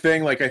that's the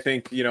thing. Like I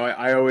think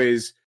I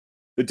always,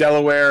 the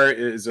Delaware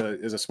is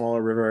a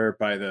smaller river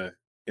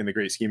in the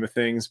great scheme of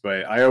things,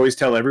 but I always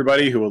tell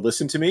everybody who will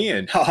listen to me,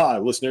 and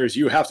listeners,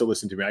 you have to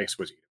listen to me. I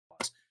suppose you get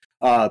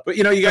applause. But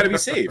you got to be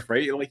safe,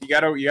 right? Like you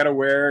got to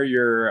wear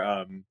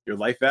your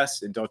life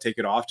vest and don't take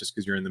it off just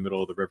because you're in the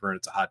middle of the river and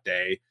it's a hot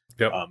day.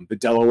 Yep. The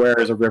Delaware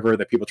is a river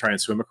that people try and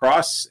swim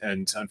across,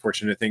 and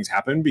unfortunate things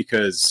happen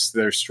because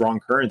there's strong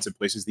currents in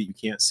places that you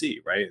can't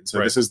see, right? And so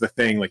this is the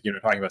thing, like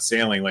talking about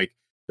sailing, like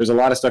there's a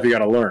lot of stuff you got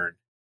to learn,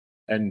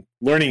 and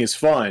learning is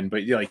fun,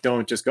 but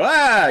don't just go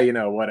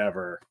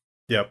whatever.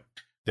 Yep.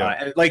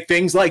 And like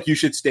things like you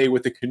should stay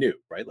with the canoe,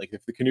 right? Like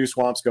if the canoe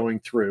swamp's going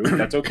through,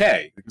 that's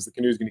okay because the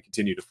canoe is going to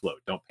continue to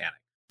float. Don't panic.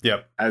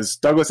 Yep. As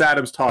Douglas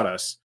Adams taught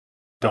us,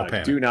 don't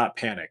panic. Do not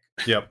panic.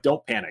 Yep.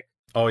 Don't panic.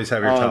 Always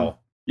have your towel.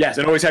 Yes,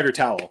 and always have your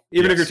towel.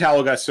 Even if your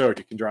towel got soaked,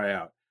 it can dry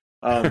out.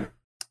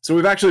 So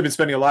we've actually been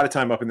spending a lot of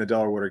time up in the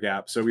Delaware Water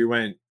Gap. So we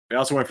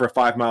also went for a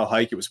 5-mile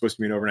hike. It was supposed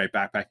to be an overnight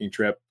backpacking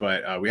trip,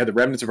 but we had the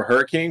remnants of a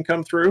hurricane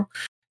come through,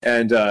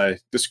 and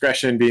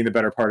discretion being the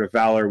better part of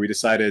valor, we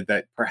decided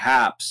that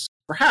perhaps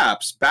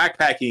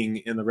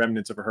backpacking in the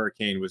remnants of a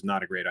hurricane was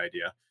not a great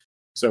idea.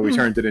 So we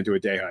turned it into a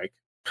day hike.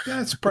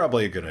 That's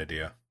probably a good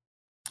idea.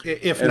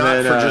 If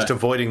not for just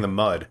avoiding the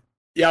mud.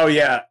 Yeah, oh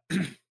yeah.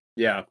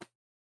 Yeah.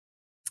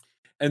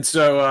 And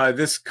so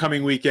this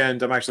coming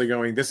weekend, I'm actually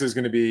going, this is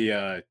going to be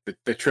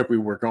the trip we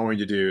were going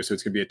to do. So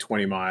it's going to be a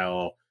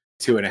 20-mile,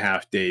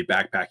 2.5-day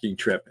backpacking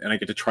trip. And I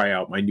get to try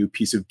out my new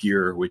piece of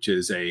gear, which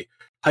is a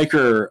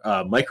Hiker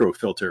micro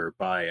filter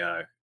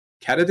by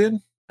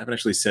Katadyn. I haven't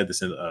actually said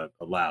this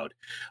aloud.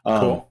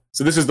 Cool.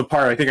 So this is the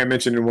part I think I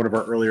mentioned in one of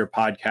our earlier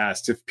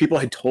podcasts. If people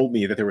had told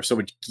me that there was so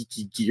much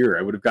geeky gear,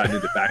 I would have gotten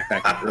into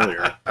backpacking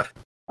earlier.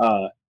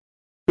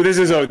 But this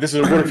is a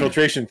water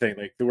filtration thing.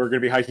 Like we're going to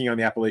be hiking on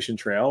the Appalachian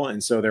Trail,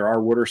 and so there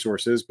are water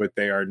sources, but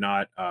they are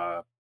not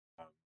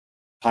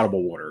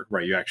potable water,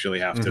 right? You actually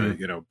have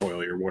to,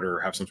 boil your water or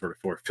have some sort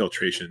of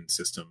filtration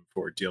system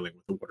for dealing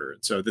with the water.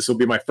 And so this will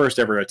be my first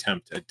ever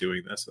attempt at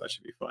doing this. So that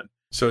should be fun.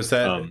 So is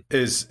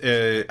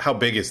that how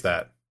big is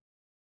that?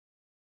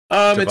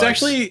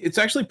 device? It's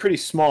actually pretty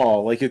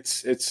small. Like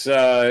it's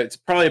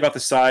probably about the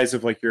size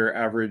of like your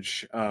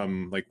average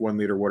like 1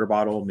 liter water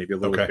bottle, maybe a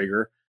little bit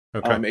bigger.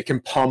 Okay. It can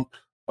pump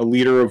a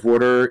liter of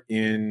water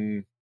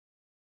in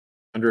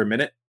under a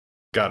minute.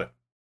 Got it.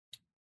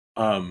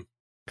 Um,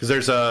 Because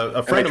there's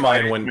a friend of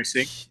mine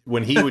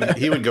when he would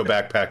go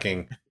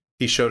backpacking,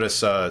 he showed us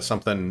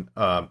something.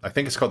 I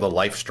think it's called the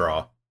Life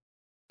Straw.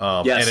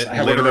 Yes, and I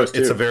have one of those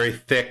too. it's a very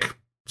thick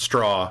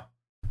straw,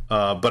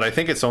 but I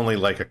think it's only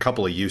like a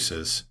couple of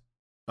uses.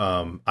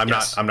 I'm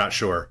not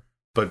sure,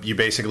 but you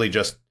basically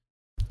just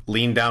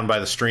lean down by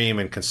the stream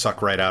and can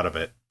suck right out of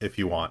it if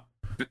you want.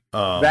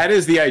 That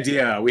is the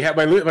idea. We have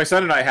my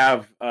son and I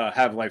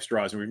have Life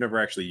Straws, and we've never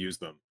actually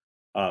used them.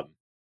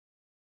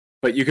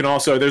 But you can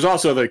also there's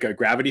also like a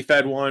gravity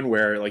fed one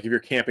where like if you're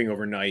camping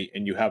overnight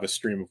and you have a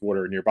stream of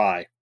water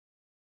nearby,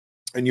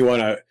 and you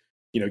want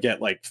to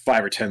get like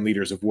 5 or 10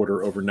 liters of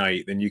water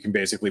overnight, then you can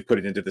basically put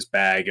it into this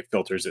bag. It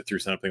filters it through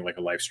something like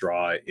a Life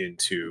Straw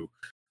into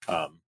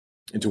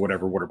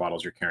whatever water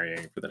bottles you're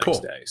carrying for the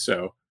next day.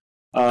 So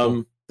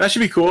that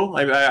should be cool.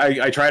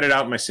 I tried it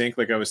out in my sink,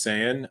 like I was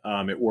saying.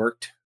 It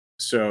worked.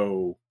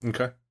 So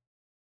okay,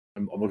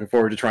 I'm looking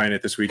forward to trying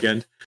it this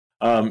weekend.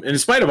 And in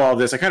spite of all of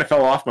this, I kind of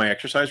fell off my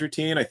exercise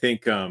routine. I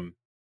think, a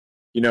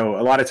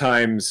lot of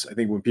times, I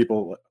think when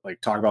people like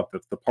talk about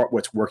the part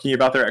what's working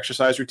about their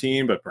exercise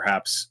routine, but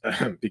perhaps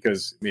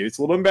because maybe it's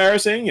a little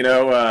embarrassing, you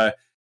don't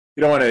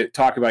want to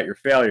talk about your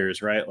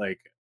failures, right?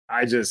 Like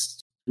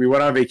we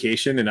went on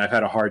vacation and I've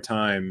had a hard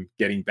time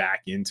getting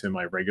back into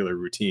my regular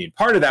routine.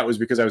 Part of that was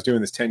because I was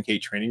doing this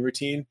 10K training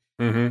routine,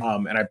 and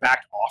I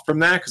backed off from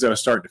that because I was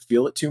starting to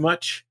feel it too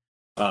much.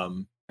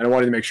 And I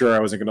wanted to make sure I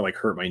wasn't going to like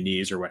hurt my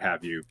knees or what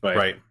have you.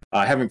 But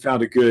I haven't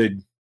found a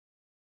good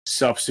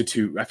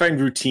substitute. I find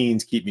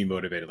routines keep me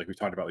motivated. Like we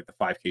talked about, like the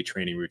 5K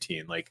training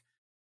routine, like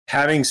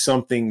having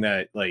something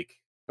that like,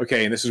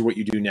 okay, and this is what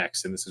you do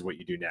next, and this is what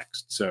you do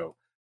next. So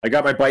I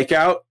got my bike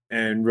out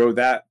and rode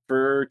that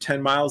for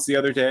 10 miles the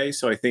other day.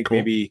 So I think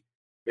maybe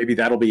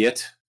that'll be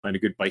it. Find a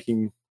good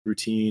biking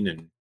routine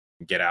and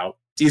get out.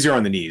 It's easier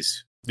on the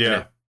knees.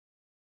 Yeah.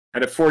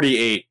 And at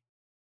 48,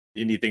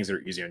 you need things that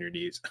are easy on your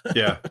knees.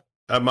 Yeah.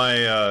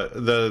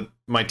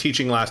 My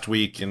teaching last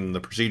week and the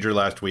procedure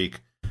last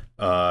week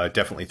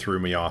definitely threw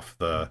me off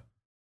the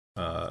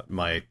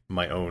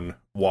my own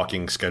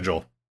walking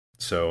schedule.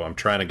 So I'm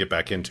trying to get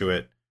back into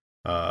it.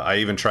 I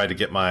even tried to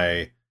get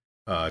my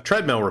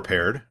treadmill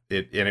repaired.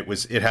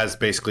 It has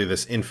basically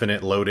this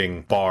infinite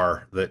loading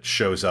bar that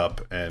shows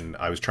up, and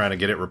I was trying to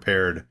get it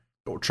repaired.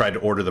 Tried to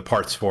order the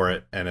parts for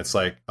it, and it's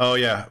like, oh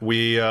yeah,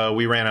 we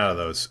ran out of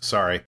those.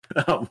 Sorry.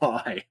 Oh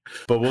my!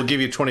 But we'll give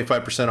you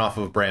 25% off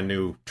of a brand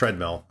new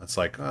treadmill. It's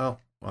like, oh,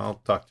 well,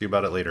 I'll talk to you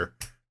about it later.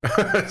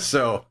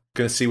 So,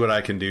 gonna see what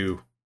I can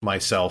do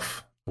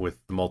myself with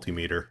the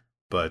multimeter,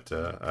 but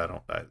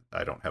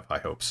I don't have high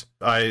hopes.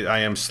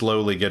 I am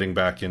slowly getting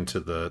back into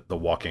the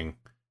walking,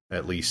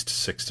 at least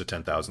 6,000 to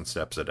 10,000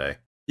 steps a day.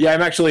 Yeah,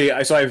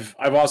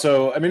 I've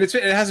also, I mean, it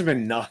hasn't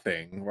been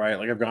nothing, right?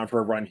 Like I've gone for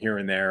a run here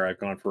and there. I've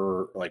gone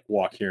for like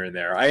walk here and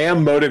there. I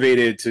am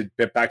motivated to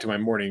get back to my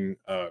morning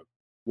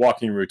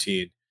walking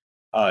routine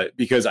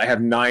because I have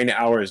 9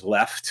 hours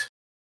left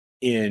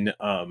in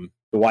The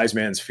Wise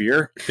Man's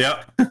Fear.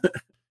 Yeah.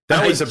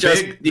 That was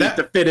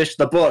to finish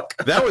the book.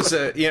 That was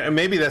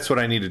maybe that's what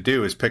I need to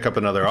do is pick up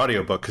another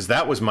audiobook, because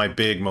that was my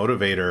big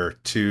motivator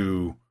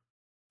to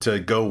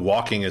go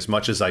walking as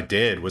much as I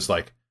did, was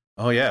like,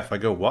 oh yeah, if I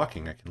go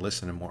walking, I can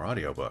listen to more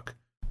audiobook,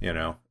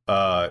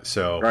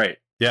 so right.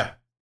 Yeah.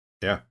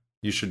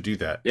 You should do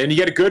that. And you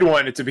get a good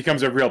one. It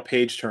becomes a real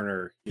page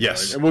turner.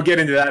 Yes. And we'll get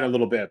into that in a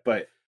little bit,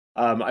 but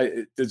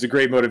it's a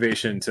great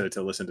motivation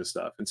to listen to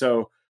stuff. And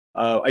so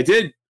I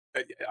did,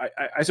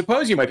 I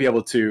suppose you might be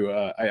able to,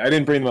 I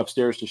didn't bring them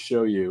upstairs to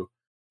show you.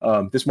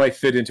 This might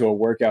fit into a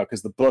workout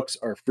because the books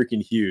are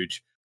freaking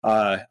huge.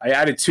 I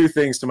added 2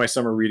 things to my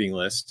summer reading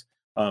list.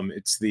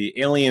 It's the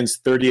Aliens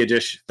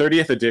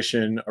 30th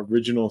edition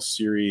original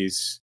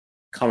series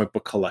comic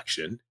book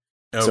collection.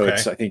 Okay. So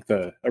it's, I think,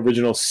 the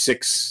original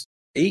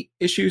 8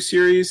 issue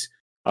series.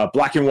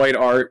 Black and white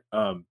art,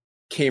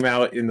 came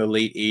out in the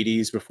late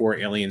 80s before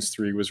Aliens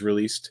 3 was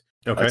released.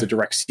 Okay. It's a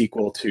direct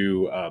sequel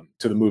to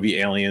the movie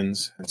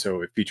Aliens, and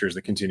so it features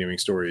the continuing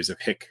stories of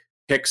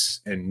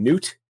Hicks and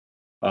Newt,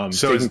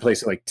 taking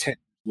place like 10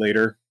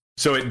 later.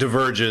 So it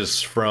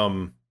diverges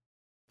from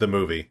the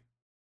movie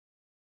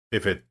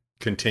if it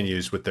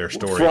continues with their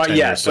story.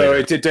 Yeah, so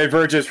it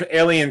diverges.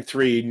 Alien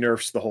 3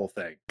 nerfs the whole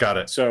thing. Got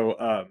it. So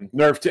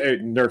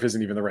nerf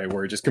isn't even the right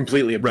word. Just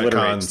completely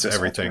obliterates this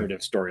everything.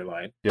 Alternative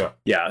storyline. Yeah.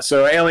 Yeah.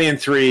 So Alien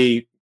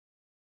 3,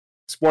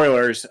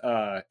 spoilers,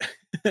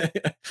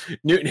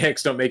 Newt and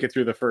Hicks don't make it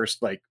through the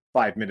first like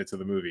 5 minutes of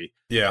the movie.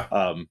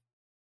 Yeah.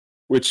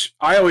 Which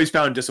I always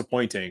found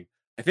disappointing.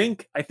 I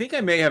think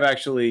I may have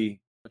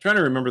actually, I'm trying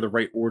to remember the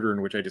right order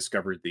in which I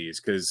discovered these,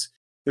 because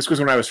this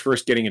was when I was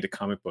first getting into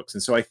comic books.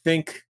 And so I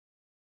think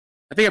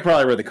I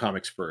probably read the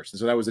comics first. And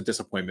so that was a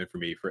disappointment for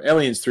me. For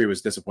Aliens 3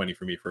 was disappointing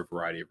for me for a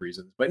variety of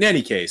reasons. But in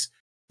any case,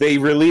 they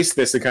released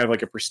this in kind of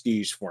like a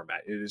prestige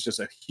format. It is just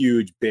a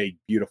huge, big,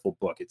 beautiful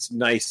book. It's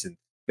nice and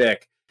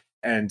thick,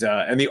 and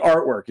the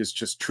artwork is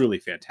just truly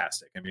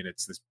fantastic. I mean,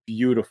 it's this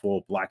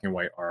beautiful black and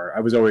white art.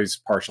 I was always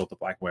partial to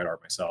black and white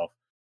art myself,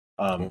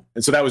 and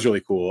so that was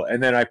really cool.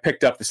 And then I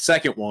picked up the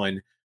second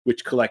one,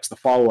 which collects the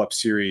follow-up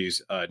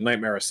series,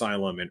 Nightmare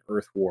Asylum and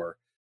Earth War,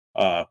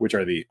 which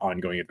are the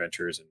ongoing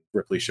adventures, and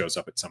Ripley shows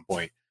up at some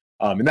point.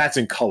 And that's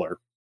in color,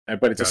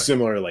 but it's a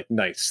similar, like,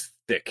 nice,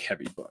 thick,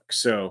 heavy book.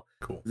 So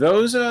cool.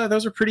 Those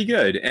are pretty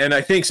good. And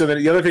I think so. Then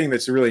the other thing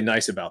that's really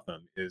nice about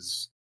them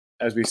is,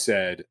 as we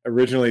said,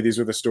 originally these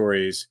were the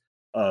stories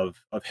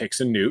of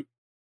Hicks and Newt,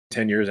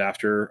 10 years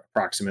after,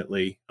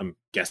 approximately, I'm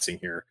guessing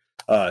here,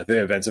 the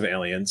events of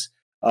Aliens.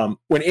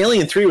 When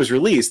Alien 3 was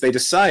released, they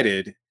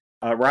decided,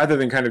 rather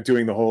than kind of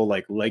doing the whole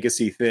like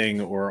legacy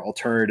thing or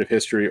alternative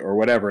history or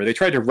whatever, they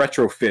tried to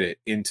retrofit it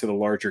into the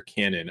larger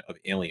canon of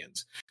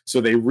Aliens.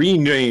 So they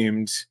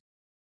renamed,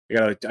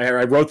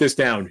 I wrote this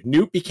down,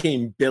 Newt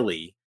became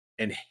Billy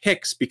and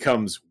Hicks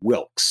becomes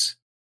Wilkes.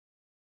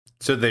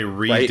 So they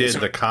redid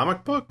the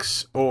comic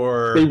books,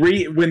 or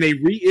when they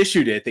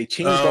reissued it, they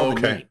changed all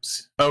the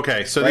names.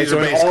 Okay, so these are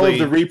basically all of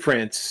the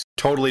reprints,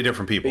 totally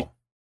different people.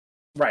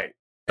 Right.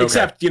 Okay.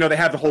 Except, they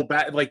have the whole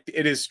like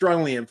it is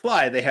strongly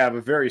implied they have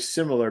a very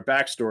similar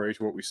backstory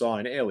to what we saw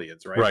in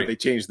Aliens, right? But they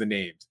changed the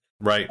names,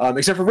 right?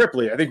 Except for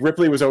Ripley. I think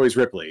Ripley was always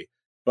Ripley,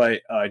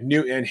 but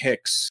Newt and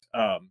Hicks,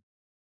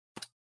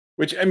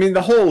 which, I mean,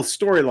 the whole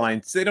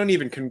storylines, they don't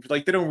even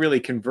they don't really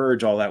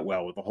converge all that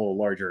well with the whole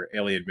larger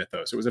alien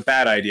mythos. It was a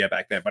bad idea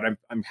back then, but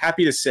I'm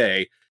happy to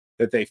say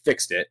that they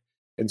fixed it.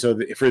 And so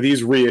for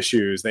these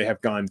reissues, they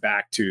have gone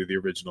back to the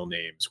original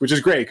names, which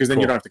is great, because then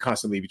you don't have to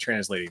constantly be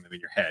translating them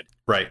in your head,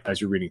 as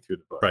you're reading through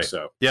the book. Right.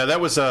 So yeah,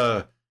 that was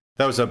a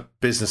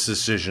business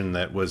decision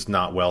that was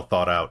not well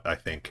thought out, I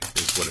think,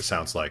 is what it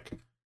sounds like.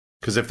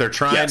 Because if they're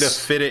trying to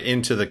fit it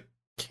into the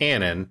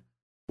canon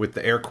with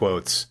the air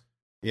quotes,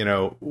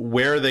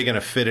 where are they going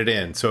to fit it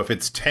in? So if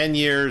it's 10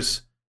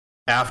 years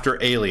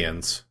after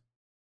Aliens,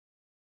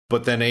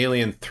 but then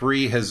Alien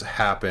 3 has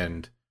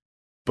happened,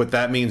 but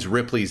that means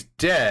Ripley's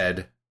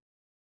dead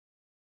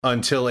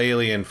until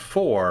Alien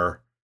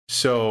 4.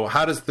 So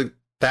how does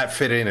that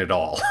fit in at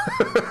all?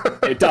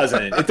 It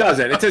doesn't.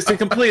 It's just a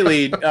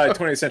completely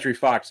 20th Century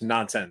Fox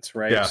nonsense,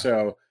 right? Yeah.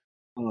 So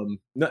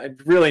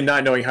really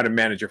not knowing how to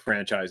manage a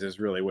franchise is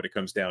really what it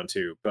comes down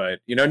to. But,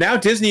 now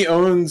Disney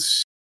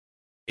owns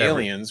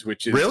Aliens,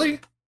 which is... Really?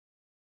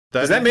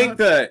 Does that make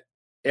the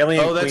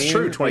Alien Oh, that's Queen,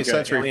 true. 20th like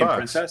Century Alien Fox.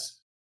 Princess?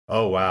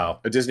 Oh, wow.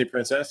 A Disney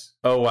princess?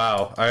 Oh,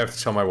 wow. I have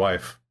to tell my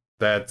wife.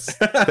 That's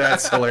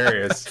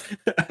hilarious.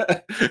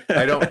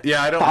 I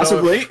don't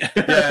Possibly.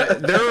 know.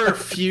 There are a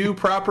few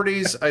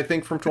properties, I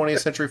think, from 20th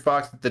Century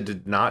Fox that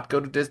did not go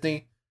to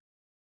Disney,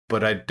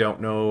 but I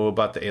don't know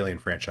about the Alien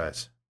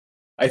franchise.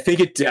 I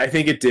think it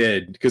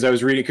did, because I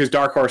was reading, because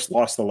Dark Horse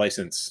lost the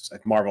license.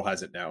 Marvel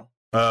has it now.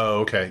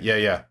 Oh, okay.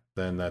 Yeah.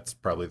 Then that's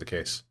probably the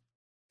case.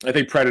 I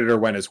think Predator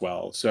went as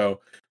well.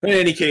 So, but in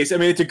any case, I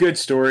mean, it's a good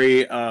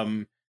story.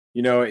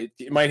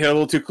 It might hit a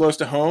little too close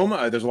to home.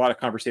 There's a lot of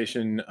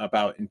conversation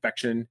about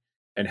infection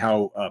and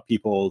how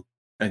people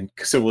and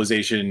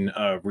civilization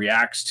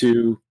reacts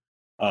to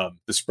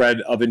the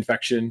spread of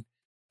infection,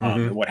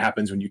 and what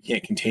happens when you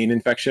can't contain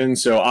infection.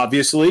 So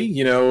obviously,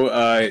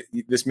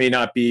 this may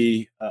not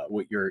be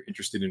what you're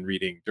interested in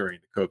reading during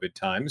the COVID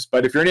times.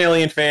 But if you're an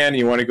Alien fan and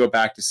you want to go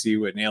back to see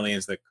what an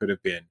Aliens that could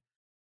have been,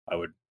 I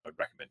would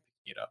recommend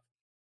picking it up.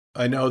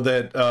 I know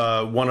that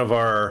one of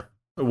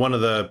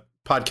the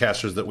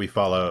podcasters that we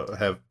follow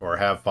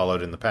have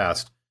followed in the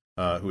past,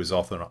 who is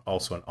also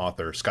an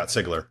author, Scott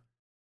Sigler.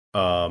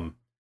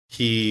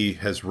 He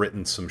has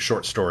written some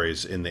short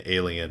stories in the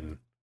Alien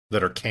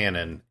that are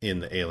canon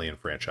in the Alien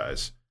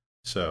franchise.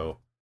 So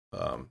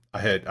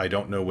I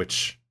don't know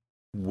which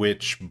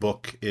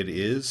book it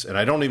is, and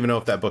I don't even know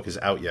if that book is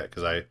out yet,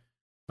 because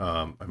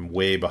I'm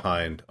way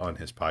behind on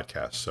his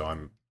podcast,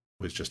 so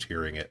was just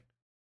hearing it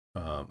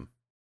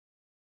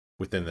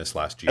within this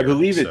last year. I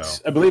believe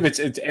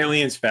it's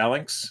Aliens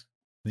Phalanx.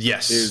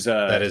 Yes,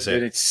 that is it.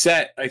 And it's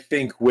set, I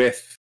think,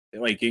 with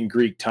like in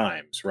Greek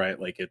times, right?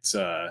 Like it's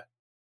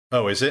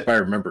oh, is it? If I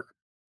remember,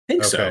 I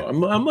think so.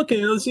 I'm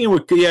looking. Let's see.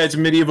 It's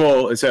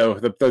medieval. So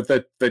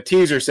the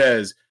teaser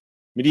says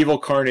medieval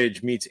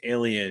carnage meets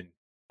alien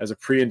as a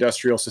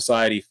pre-industrial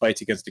society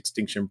fights against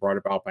extinction brought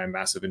about by a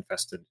massive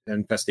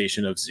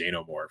infestation of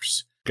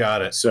xenomorphs.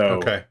 Got it. So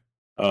okay,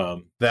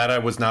 that I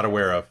was not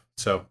aware of.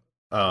 So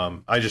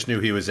I just knew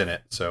he was in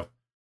it. So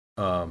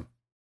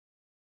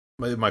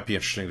it might be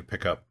interesting to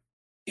pick up.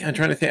 Yeah, I'm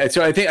trying to think.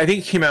 So I think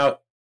it came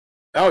out.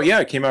 Oh yeah,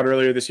 it came out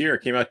earlier this year.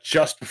 It came out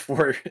just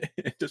before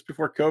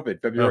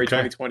COVID, February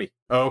 2020.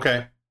 Oh,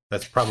 okay.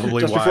 That's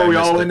probably just why before we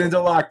all went into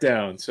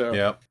lockdown. So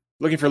yeah,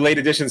 looking for late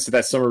additions to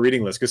that summer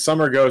reading list, because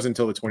summer goes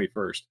until the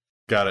 21st.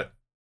 Got it.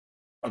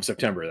 Of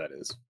September, that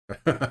is.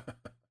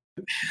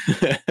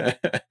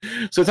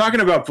 So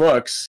talking about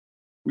books,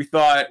 we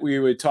thought we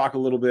would talk a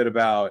little bit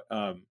about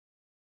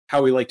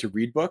how we like to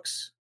read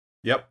books.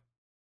 Yep.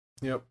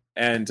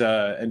 and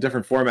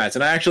different formats.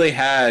 And I actually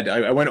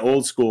I went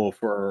old school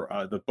for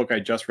the book I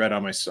just read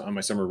on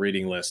my summer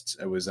reading list.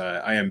 It was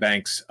I.M.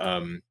 Banks.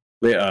 I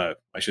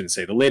shouldn't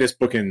say the latest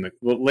book in the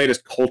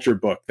latest culture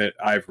book that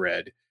I've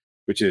read,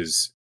 which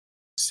is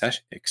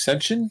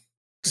Extension.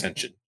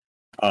 And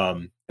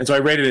so I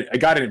rated it. I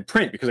got it in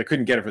print because I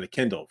couldn't get it for the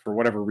Kindle for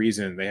whatever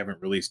reason. They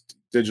haven't released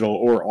digital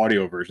or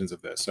audio versions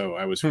of this, so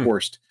I was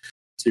forced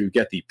to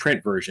get the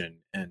print version.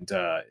 And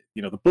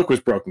the book was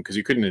broken because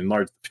you couldn't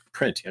enlarge the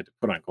print. You had to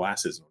put on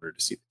glasses in order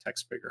to see the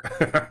text bigger.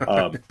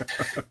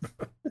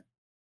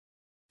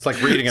 It's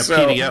like reading a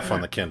PDF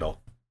on the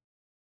Kindle.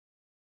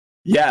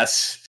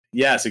 Yes,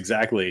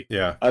 exactly.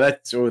 Yeah.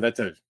 That's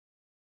a.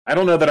 I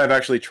don't know that I've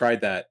actually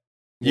tried that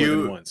more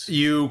than once.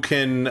 You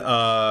can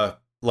I've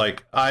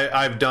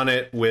done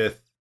it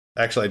with.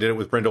 Actually, I did it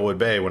with Brindlewood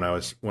Bay when I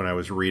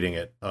was reading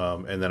it,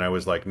 and then I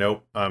was like,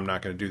 nope, I'm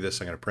not going to do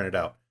this. I'm going to print it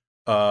out.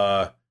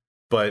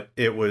 But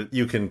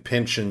you can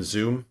pinch and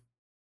zoom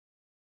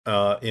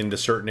into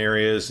certain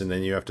areas, and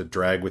then you have to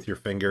drag with your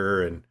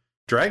finger. And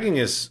dragging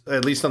is,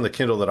 at least on the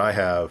Kindle that I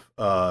have,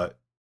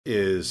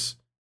 is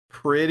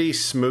pretty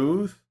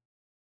smooth.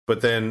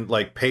 But then,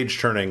 like page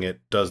turning, it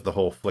does the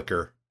whole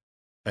flicker,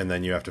 and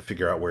then you have to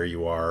figure out where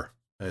you are,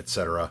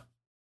 etc.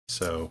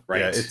 So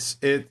right. Yeah,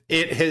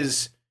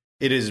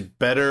 it is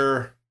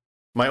better.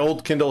 My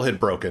old Kindle had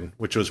broken,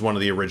 which was one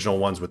of the original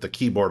ones with the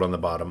keyboard on the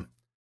bottom.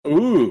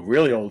 Ooh,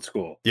 really old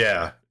school.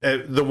 Yeah.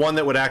 The one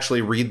that would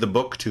actually read the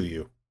book to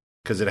you,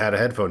 because it had a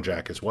headphone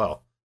jack as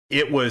well.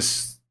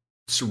 It's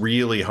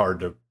really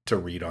hard to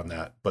read on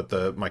that.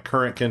 But my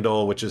current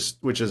Kindle, which is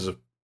 5-6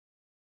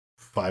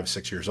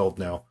 years old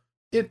now,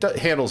 it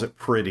handles it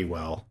pretty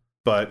well,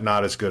 but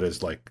not as good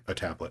as like a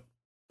tablet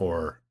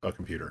or a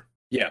computer.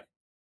 Yeah.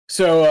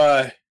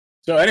 So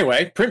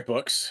anyway, print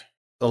books.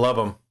 I love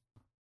them.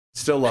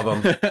 Still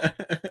love them.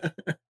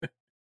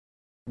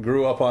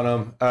 Grew up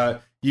on them.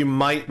 You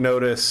might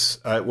notice,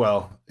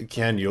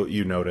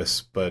 you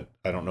notice, but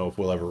I don't know if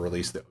we'll ever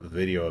release the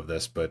video of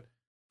this, but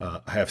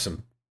I have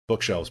some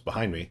bookshelves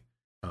behind me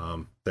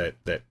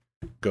that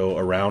go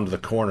around the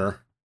corner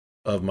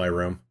of my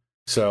room.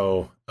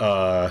 So,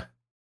 I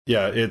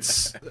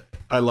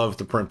love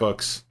the print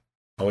books.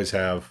 Always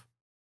have.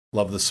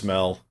 Love the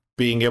smell.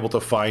 Being able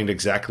to find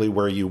exactly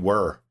where you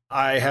were.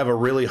 I have a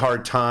really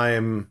hard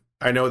time.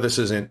 I know this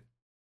isn't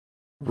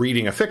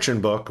reading a fiction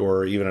book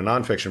or even a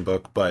nonfiction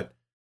book, but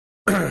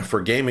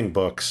for gaming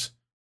books,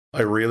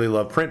 I really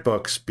love print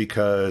books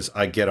because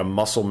I get a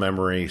muscle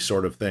memory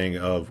sort of thing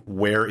of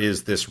where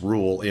is this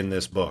rule in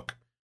this book,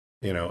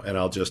 and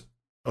I'll just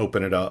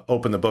open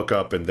the book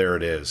up, and there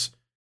it is.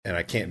 And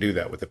I can't do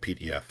that with a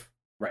PDF.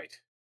 Right.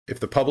 If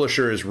the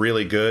publisher is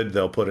really good,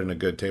 they'll put in a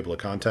good table of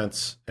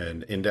contents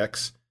and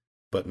index,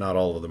 but not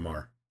all of them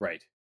are.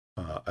 Right.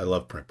 I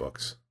love print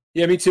books.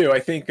 Yeah, me too. I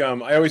think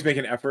I always make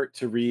an effort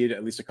to read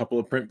at least a couple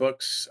of print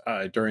books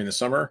during the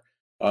summer.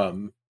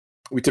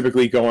 We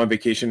typically go on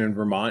vacation in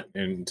Vermont,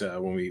 and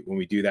when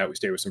we do that, we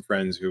stay with some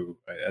friends who,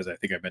 as I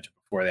think I mentioned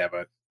before, they have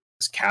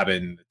this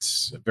cabin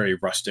that's very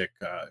rustic,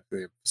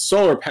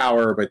 solar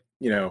power, but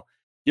you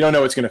don't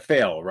know it's going to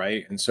fail,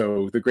 right? And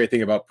so the great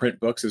thing about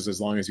print books is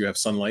as long as you have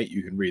sunlight,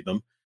 you can read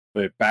them.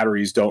 The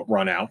batteries don't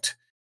run out.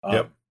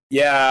 Yep.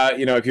 Yeah,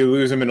 if you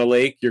lose them in a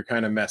lake, you're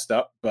kind of messed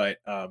up, but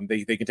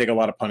they can take a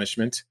lot of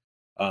punishment.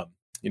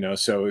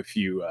 So if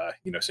you,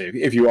 say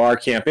if you are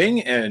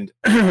camping and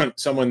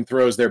someone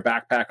throws their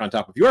backpack on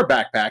top of your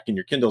backpack and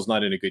your Kindle's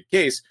not in a good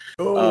case,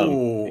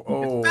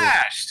 it's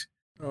bashed.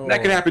 Oh.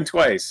 That can happen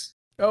twice.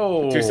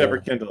 Oh, 2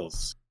 separate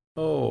Kindles.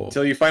 Oh,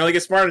 until you finally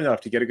get smart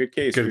enough to get a good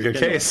case. Good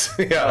case.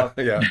 Yeah.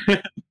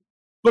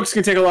 Books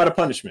can take a lot of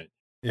punishment.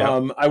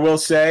 Yeah. I will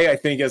say, I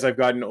think as I've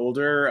gotten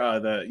older,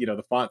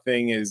 the font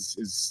thing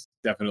is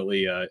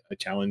definitely a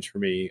challenge for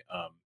me.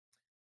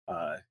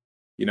 I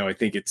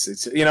think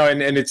it's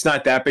and it's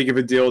not that big of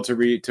a deal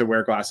to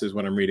wear glasses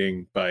when I'm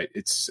reading, but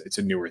it's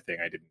a newer thing.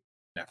 I didn't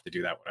have to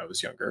do that when I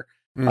was younger.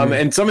 Mm-hmm.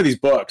 And some of these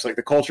books, like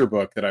the culture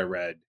book that I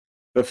read,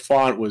 the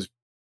font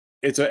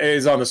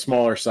is on the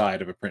smaller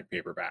side of a print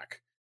paperback.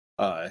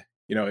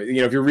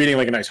 If you're reading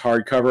like a nice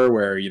hardcover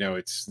where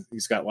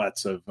he's got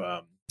lots of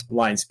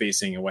line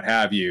spacing and what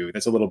have you,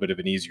 that's a little bit of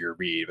an easier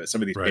read. But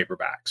some of these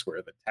paperbacks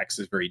where the text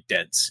is very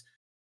dense,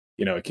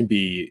 it can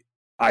be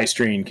eye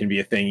strain can be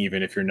a thing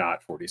even if you're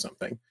not 40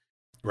 something.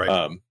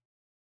 Right.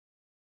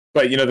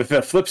 But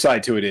the flip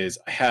side to it is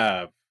I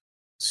have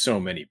so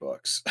many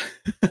books.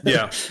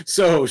 Yeah.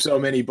 so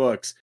many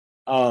books.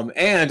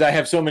 And I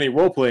have so many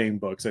role-playing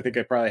books. I think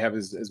I probably have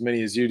as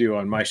many as you do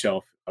on my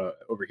shelf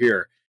over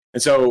here.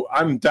 And so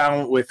I'm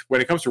down with,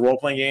 when it comes to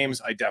role-playing games,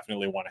 I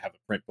definitely want to have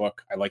a print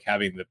book. I like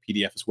having the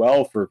PDF as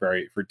well for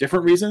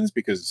different reasons,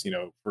 because,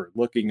 for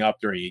looking up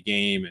during a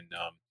game and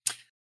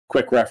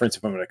quick reference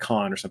if I'm at a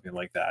con or something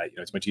like that,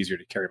 it's much easier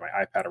to carry my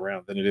iPad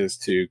around than it is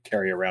to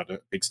carry around a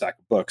big stack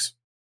of books.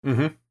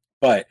 Mm-hmm.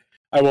 But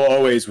I will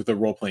always, with a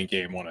role-playing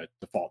game, want to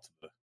default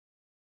to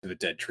the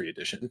Dead Tree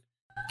edition.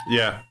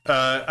 Yeah.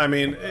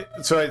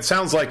 So it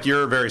sounds like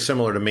you're very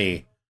similar to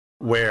me,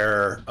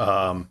 where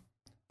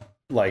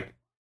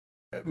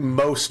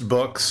most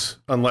books,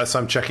 unless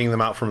I'm checking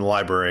them out from the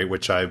library,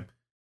 which I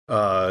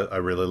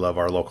really love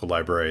our local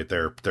library.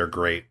 They're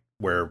great.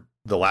 Where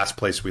the last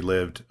place we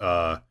lived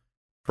for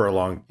a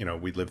long,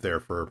 we lived there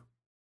for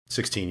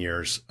 16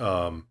 years,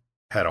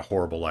 had a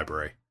horrible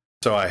library.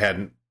 So I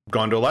hadn't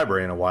gone to a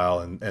library in a while,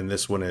 and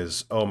this one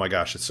is, oh my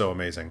gosh, it's so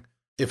amazing.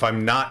 If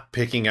I'm not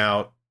picking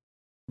out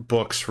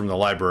books from the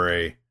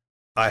library,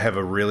 I have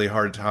a really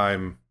hard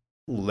time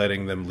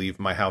letting them leave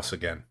my house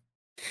again.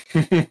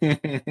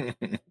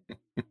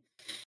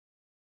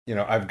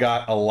 I've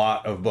got a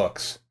lot of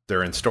books.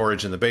 They're in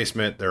storage in the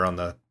basement. They're on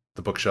the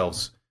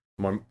bookshelves.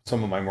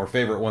 Some of my more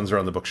favorite ones are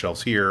on the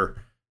bookshelves here.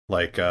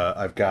 Like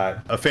I've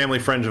got a family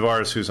friend of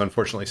ours who's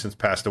unfortunately since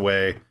passed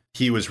away.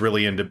 He was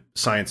really into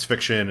science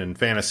fiction and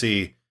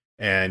fantasy,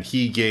 and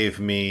he gave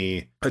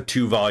me a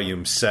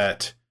 2-volume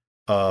set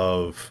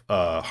of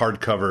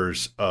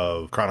hardcovers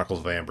of Chronicles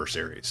of Amber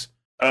series.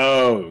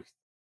 Oh,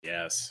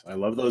 yes. I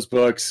love those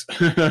books.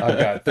 I've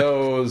got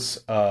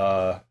those.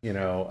 I've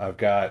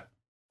got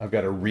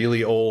a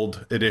really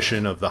old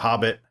edition of The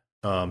Hobbit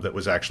that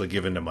was actually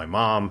given to my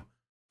mom,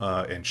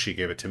 and she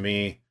gave it to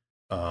me.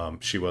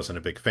 She wasn't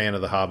a big fan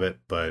of The Hobbit,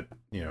 but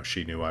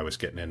she knew I was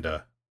getting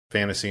into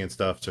fantasy and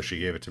stuff, so she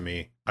gave it to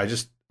me.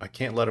 I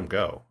can't let them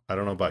go. I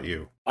don't know about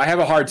you. I have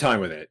a hard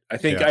time with it. I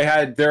think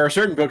there are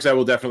certain books I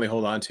will definitely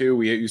hold on to.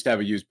 We used to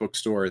have a used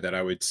bookstore that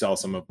I would sell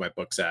some of my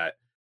books at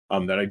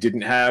that I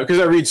didn't have, because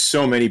I read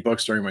so many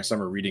books during my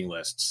summer reading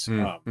lists.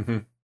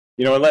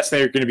 Unless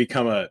they're going to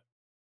become a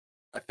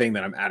thing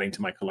that I'm adding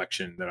to my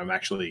collection, that I'm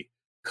actually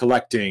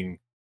collecting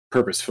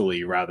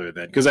purposefully, rather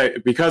than because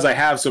I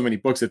have so many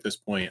books at this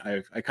point.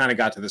 I kind of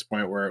got to this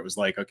point where it was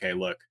like, okay,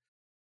 look,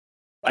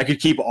 I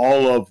could keep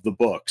all of the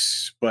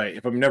books, but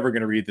if I'm never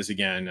going to read this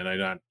again, and I'm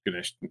not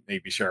going to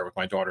maybe share it with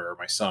my daughter or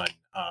my son,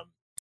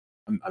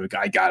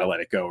 I got to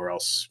let it go, or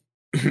else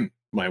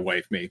my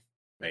wife may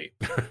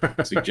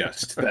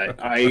suggest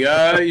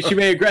that she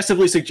may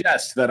aggressively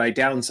suggest that I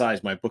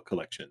downsize my book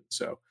collection.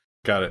 So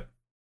got it.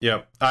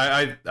 Yep.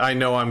 I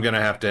know I'm going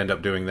to have to end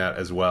up doing that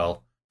as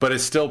well, but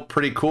it's still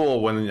pretty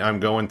cool when I'm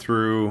going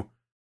through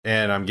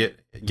and I'm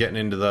getting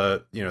into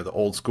the the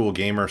old school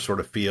gamer sort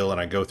of feel, and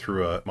I go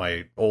through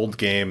my old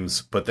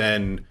games, but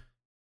then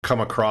come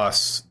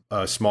across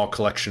a small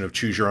collection of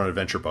choose your own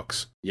adventure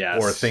books,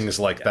 or things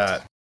like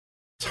that.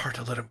 It's hard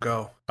to let them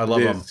go. I love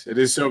them. It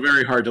is so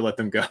very hard to let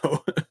them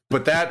go.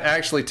 But that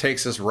actually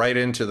takes us right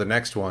into the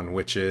next one,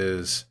 which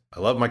is, I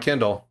love my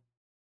Kindle.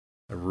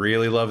 I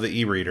really love the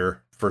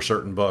e-reader for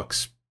certain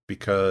books,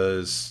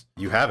 because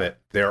you have it.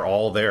 They're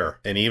all there.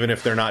 And even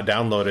if they're not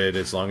downloaded,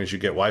 as long as you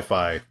get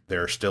Wi-Fi,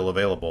 they're still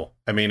available.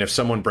 I mean, if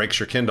someone breaks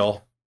your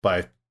Kindle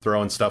by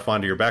throwing stuff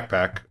onto your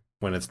backpack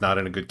when it's not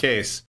in a good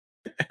case,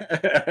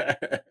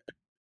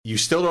 you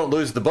still don't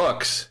lose the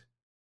books.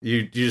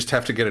 You just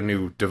have to get a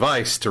new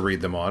device to read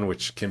them on,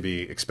 which can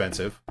be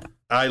expensive.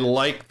 I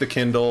like the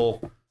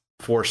Kindle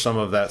for some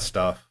of that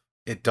stuff.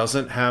 It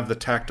doesn't have the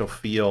tactile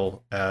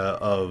feel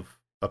of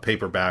a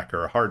paperback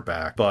or a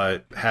hardback,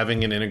 but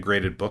having an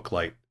integrated book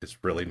light is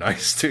really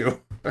nice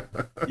too.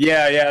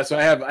 Yeah. So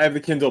I have the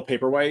Kindle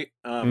Paperwhite.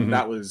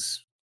 That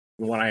was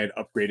the one I had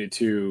upgraded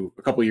to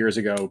a couple years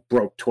ago,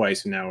 broke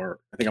twice, and now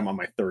I think I'm on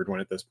my third one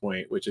at this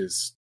point, which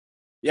is,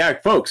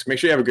 folks, make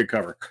sure you have a good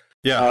cover.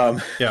 Yeah.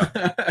 On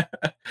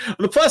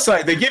the plus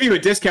side, they give you a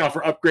discount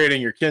for upgrading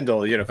your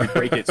Kindle, if you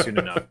break it soon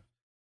enough.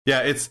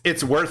 Yeah,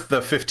 it's worth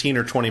the $15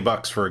 or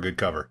 $20 for a good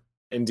cover.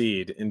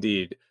 Indeed.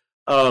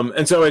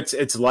 And so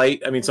it's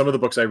light. I mean, some of the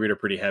books I read are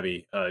pretty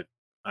heavy.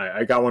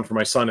 I got one for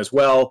my son as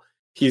well.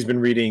 He's been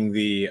reading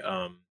the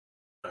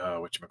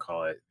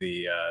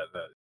the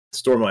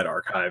Stormlight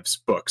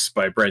Archives books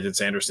by Brandon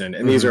Sanderson,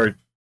 and these are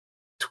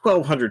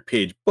 1,200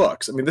 page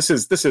books. I mean, this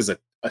is a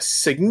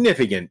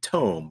significant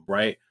tome,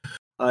 right?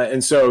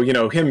 And so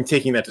him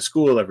taking that to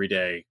school every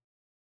day,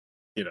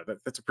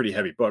 that's a pretty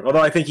heavy book.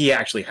 Although I think he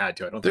actually had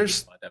to. I don't.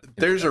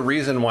 There's a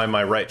reason why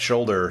my right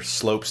shoulder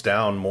slopes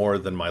down more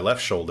than my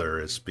left shoulder,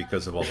 is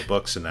because of all the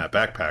books in that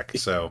backpack.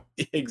 So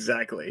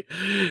exactly.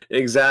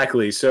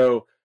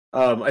 So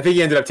I think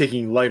he ended up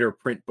taking lighter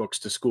print books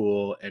to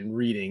school and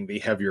reading the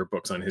heavier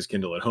books on his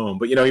Kindle at home.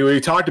 But we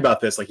talked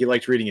about this, like he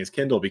liked reading his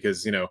Kindle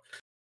because he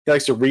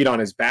likes to read on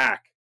his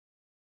back.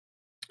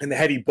 And the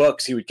heavy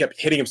books, he kept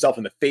hitting himself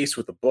in the face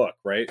with the book,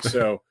 right?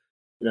 So.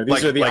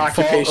 These are the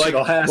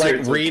occupational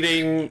hazards. Like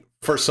reading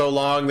for so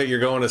long that you're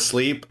going to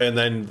sleep, and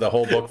then the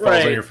whole book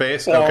falls on your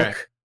face. Bonk. Okay,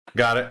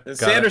 got it. The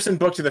Sanderson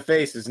book to the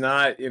face is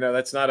not.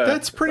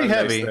 That's pretty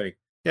heavy. Nice,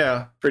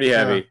 yeah, pretty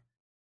heavy.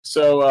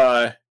 So,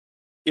 I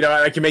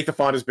can make the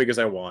font as big as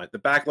I want. The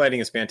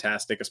backlighting is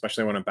fantastic,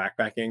 especially when I'm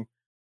backpacking.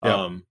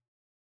 Yeah.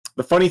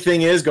 The funny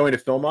thing is, going to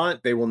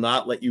Philmont, they will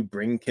not let you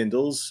bring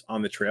Kindles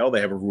on the trail.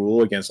 They have a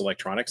rule against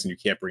electronics, and you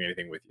can't bring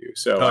anything with you.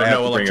 So, I have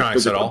no to bring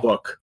electronics a physical at all.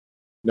 Book.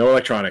 No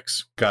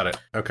electronics. Got it.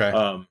 Okay.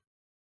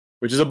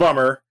 Which is a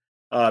bummer,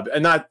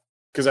 and not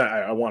because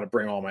I want to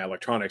bring all my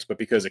electronics, but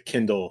because a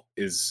Kindle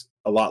is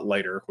a lot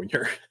lighter when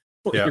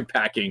you're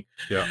packing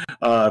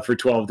for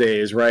 12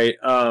 days, right?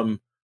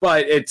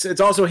 but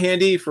it's also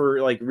handy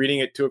for like reading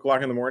at 2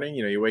 o'clock in the morning.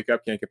 You know, you wake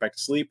up, can't get back to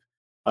sleep.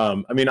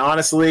 I mean,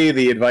 honestly,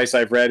 the advice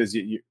I've read is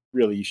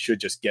you should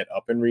just get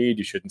up and read.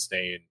 You shouldn't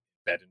stay in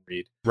bed and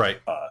read. Right.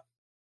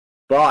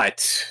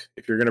 But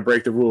if you're going to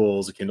break the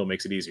rules, a Kindle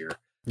makes it easier.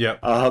 Yeah.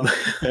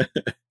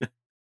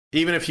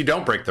 Even if you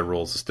don't break the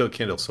rules,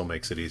 Kindle still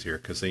makes it easiasier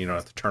because then you don't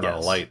have to turn on a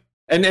light.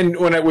 And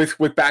with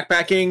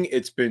backpacking,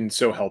 it's been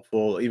so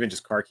helpful. Even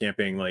just car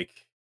camping, like,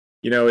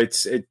 you know,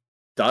 it's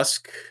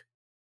dusk,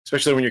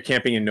 especially when you're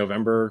camping in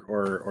November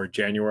or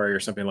January or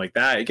something like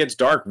that. It gets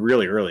dark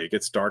really early. It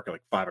gets dark at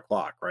like 5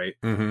 o'clock, right?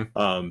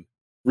 Mm-hmm.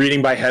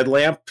 Reading by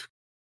headlamp,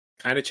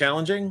 kind of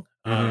challenging.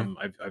 Mm-hmm.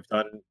 I've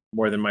done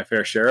more than my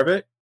fair share of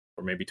it,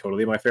 or maybe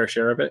totally my fair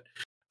share of it.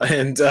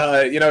 And,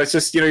 you know, it's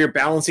just, you know, you're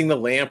balancing the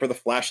lamp or the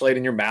flashlight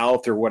in your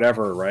mouth or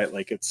whatever, right?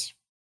 Like it's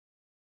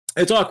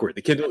awkward.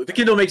 The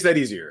Kindle makes that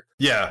easier.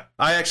 Yeah.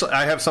 I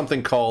have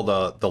something called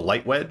the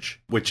Light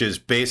Wedge, which is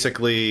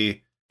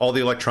basically all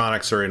the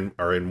electronics are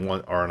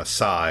on a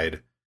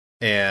side,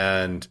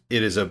 and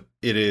it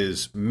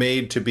is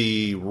made to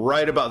be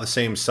right about the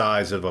same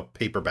size of a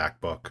paperback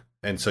book.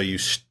 And so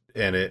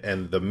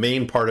and the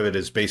main part of it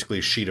is basically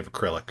a sheet of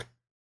acrylic.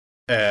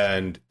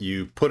 And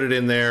you put it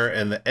in there,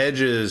 and the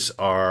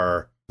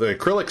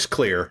acrylic's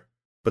clear,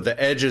 but the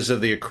edges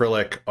of the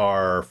acrylic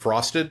are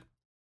frosted.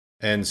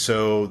 And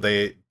so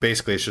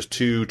it's just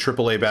 2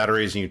 AAA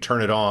batteries, and you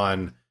turn it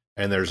on,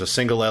 and there's a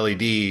single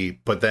LED,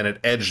 but then it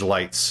edge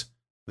lights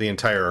the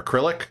entire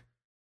acrylic,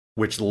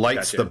 which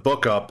lights the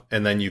book up,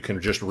 and then you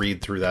can just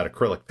read through that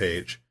acrylic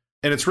page.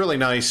 And it's really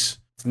nice.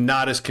 It's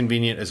not as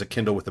convenient as a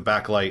Kindle with a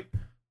backlight,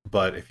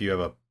 but if you have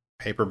a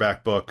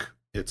paperback book,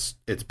 it's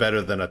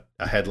better than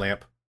a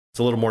headlamp. It's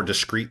a little more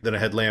discreet than a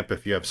headlamp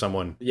if you have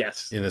someone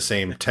in the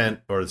same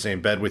tent or the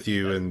same bed with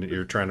you and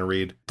you're trying to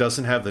read.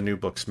 Doesn't have the new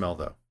book smell,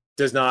 though.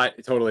 Does not.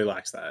 It totally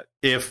lacks that.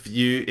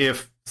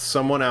 If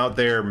someone out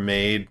there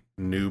made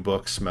new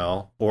book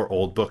smell or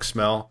old book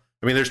smell,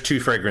 I mean, there's 2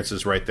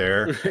 fragrances right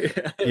there.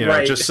 You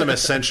know, just some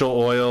essential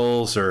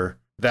oils, or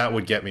that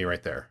would get me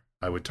right there.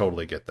 I would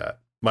totally get that.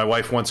 My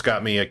wife once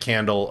got me a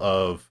candle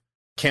of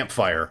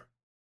campfire,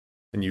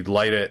 and you'd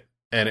light it,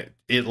 and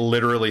it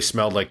literally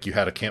smelled like you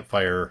had a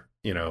campfire,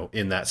 you know,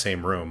 in that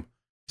same room.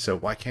 So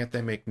why can't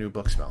they make new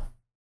book smell?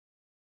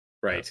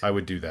 Right. I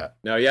would do that.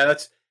 No, yeah,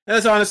 that's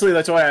honestly,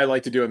 that's why I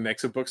like to do a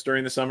mix of books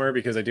during the summer,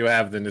 because I do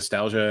have the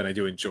nostalgia and I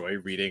do enjoy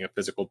reading a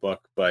physical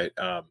book. But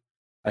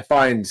I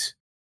find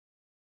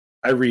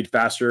I read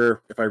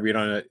faster if I read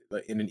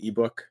in an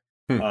ebook.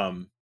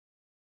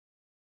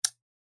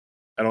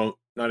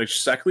 Not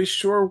exactly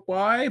sure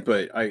why,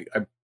 but I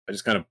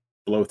just kind of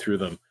blow through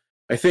them.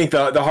 I think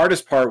the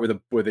hardest part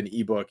with an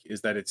ebook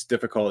is that it's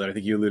difficult, and I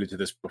think you alluded to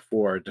this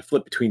before, to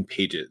flip between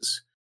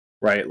pages,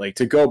 right? Like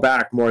to go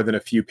back more than a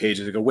few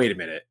pages and go, wait a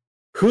minute,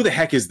 who the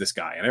heck is this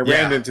guy? And I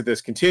ran into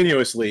this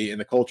continuously in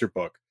the culture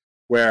book,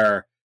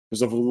 where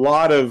there's a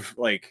lot of,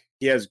 like,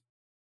 he has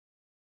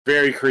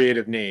very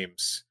creative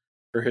names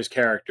for his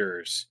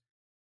characters,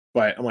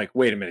 but I'm like,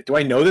 wait a minute, do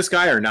I know this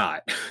guy or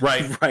not?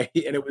 Right. Right.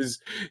 And it was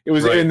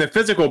right. In the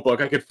physical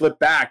book, I could flip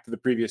back to the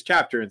previous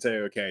chapter and say,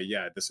 okay,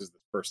 yeah, this is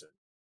this person.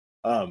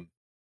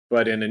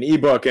 But in an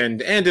ebook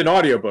and in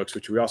audiobooks,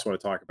 which we also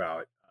want to talk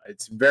about,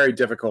 it's very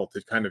difficult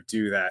to kind of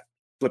do that.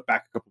 Flip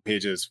back a couple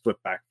pages, flip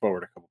back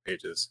forward a couple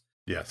pages.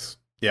 Yes.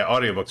 Yeah,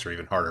 audiobooks are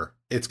even harder.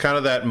 It's kind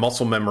of that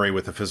muscle memory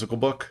with a physical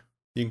book.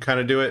 You can kind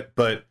of do it,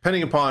 but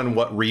depending upon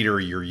what reader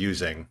you're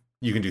using,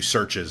 you can do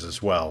searches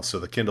as well. So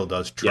the Kindle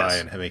does try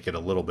and make it a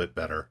little bit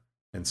better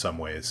in some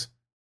ways.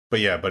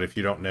 But if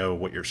you don't know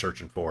what you're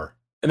searching for.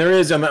 And there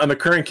is, on the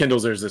current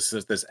Kindles, there's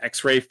this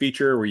X-ray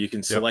feature where you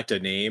can select a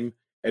name,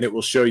 and it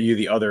will show you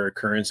the other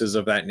occurrences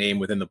of that name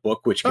within the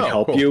book, which can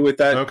help you with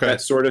that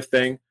sort of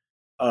thing.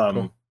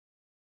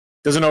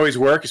 Doesn't always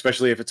work,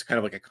 especially if it's kind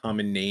of like a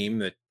common name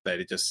that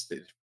it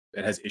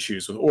has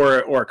issues with,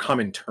 or a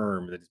common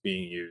term that is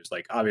being used.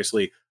 Like,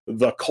 obviously,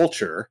 the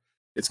culture,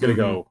 it's going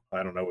to go,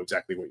 I don't know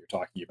exactly what you're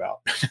talking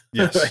about.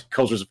 Yes.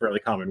 Culture is a fairly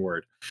common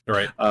word.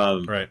 Right.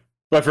 Right.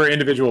 But for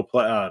individual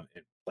player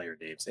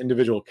names,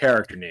 individual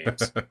character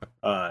names,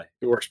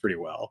 it works pretty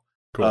well.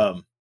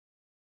 Cool.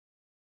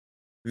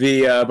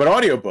 But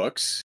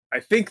audiobooks, I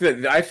think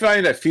that I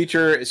find a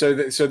feature. So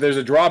there's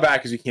a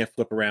drawback, is you can't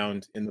flip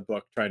around in the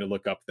book trying to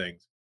look up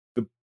things.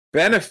 The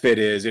benefit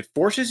is it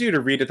forces you to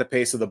read at the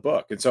pace of the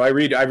book, and so I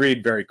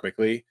read very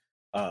quickly,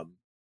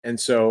 and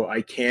so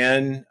I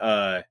can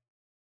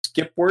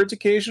skip words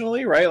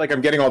occasionally, right? Like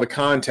I'm getting all the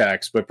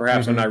context, but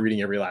perhaps I'm not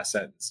reading every last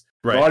sentence.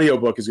 Right. The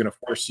audiobook is going to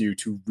force you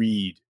to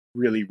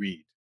really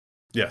read.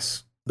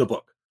 Yes, the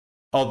book.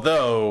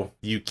 Although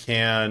you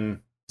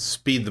can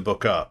speed the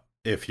book up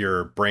if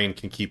your brain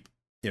can keep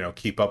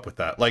up with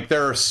that. Like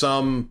there are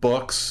some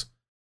books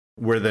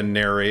where the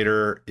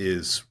narrator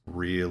is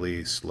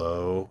really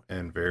slow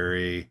and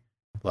very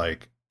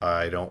like,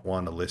 I don't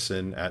want to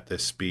listen at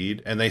this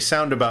speed. And they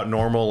sound about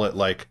normal at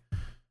like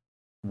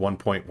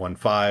 1.15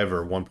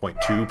 or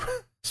 1.2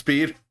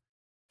 speed.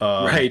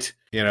 Right.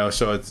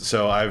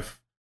 So I've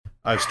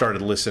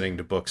started listening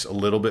to books a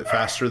little bit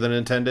faster than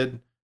intended.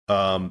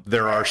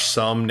 There are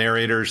some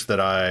narrators that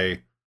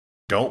I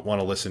don't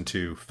want to listen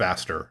to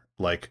faster,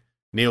 like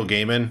Neil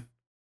Gaiman,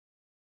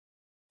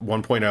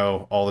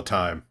 1.0 all the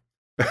time.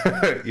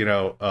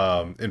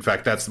 In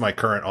fact, that's my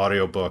current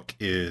audiobook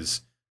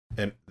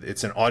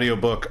it's an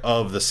audiobook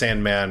of the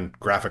Sandman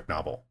graphic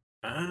novel.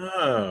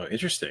 Oh,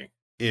 interesting.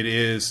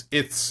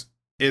 It's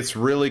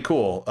really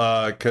cool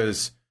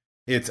because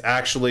it's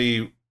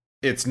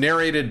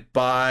narrated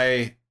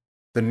by,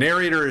 the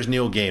narrator is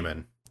Neil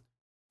Gaiman,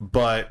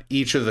 but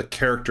each of the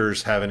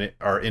characters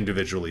are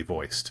individually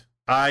voiced.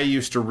 I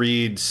used to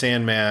read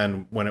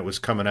Sandman when it was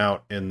coming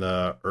out in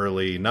the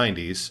early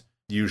 90s,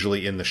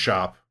 usually in the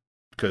shop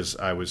because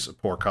I was a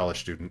poor college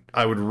student.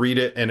 I would read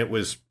it, and it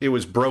was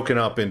broken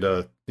up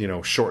into,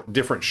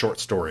 different short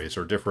stories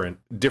or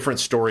different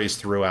stories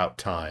throughout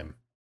time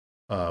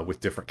with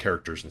different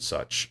characters and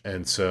such.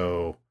 And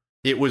so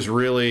it was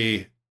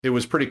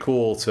pretty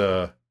cool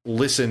to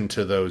listen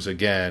to those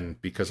again,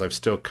 because I've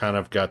still kind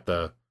of got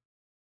the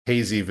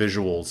hazy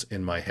visuals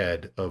in my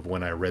head of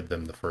when I read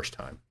them the first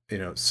time.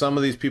 Some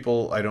of these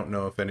people, I don't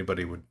know if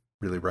anybody would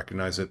really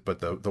recognize it, but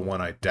the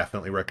one I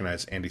definitely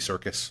recognize, Andy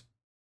Serkis,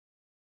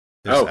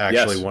 is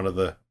actually yes. one of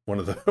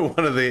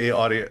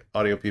the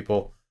audio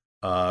people.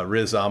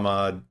 Riz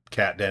Ahmed,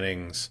 Kat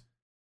Dennings,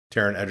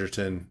 Taron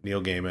Egerton,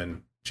 Neil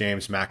Gaiman,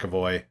 James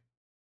McAvoy,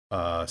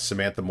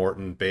 Samantha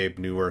Morton, Babe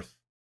Newirth,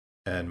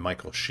 and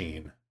Michael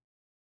Sheen.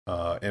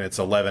 And it's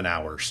 11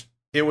 hours.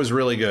 It was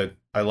really good.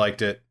 I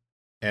liked it,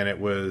 and it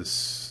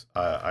was.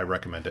 I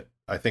recommend it.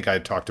 I think I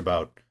had talked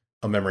about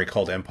A Memory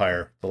Called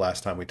Empire the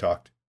last time we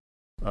talked,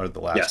 or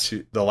the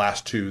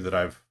last two that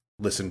I've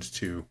listened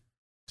to.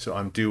 So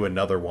I'm due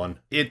another one.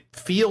 It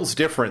feels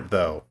different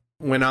though.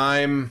 When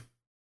I'm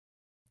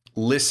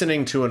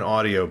listening to an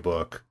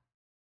audiobook,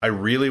 I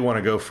really want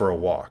to go for a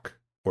walk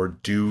or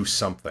do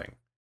something,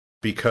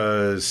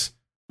 because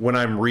when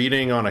I'm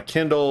reading on a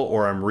Kindle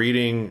or I'm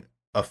reading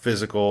a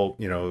physical,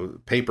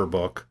 paper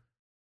book,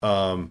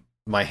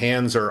 my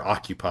hands are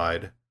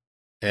occupied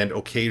and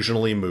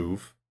occasionally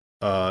move,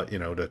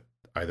 to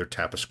either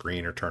tap a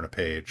screen or turn a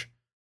page.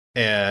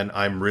 And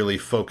I'm really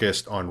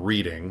focused on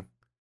reading.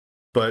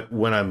 But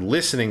when I'm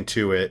listening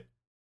to it,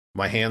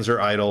 my hands are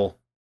idle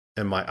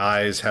and my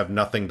eyes have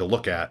nothing to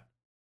look at.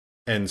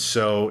 And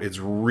so it's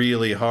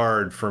really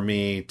hard for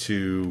me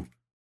to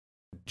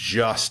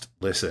just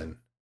listen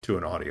to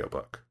an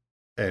audiobook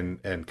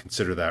and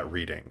consider that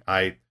reading.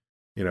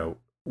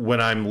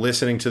 When I'm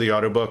listening to the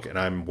audiobook and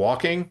I'm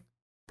walking,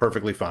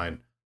 perfectly fine.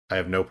 I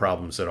have no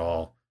problems at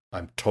all.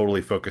 I'm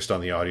totally focused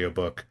on the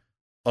audiobook,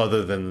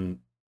 other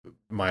than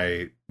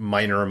my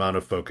minor amount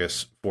of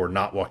focus for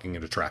not walking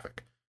into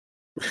traffic.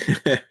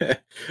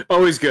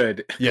 Always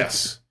good.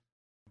 Yes.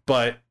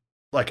 But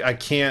I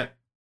can't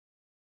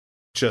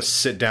just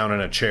sit down in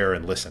a chair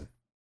and listen.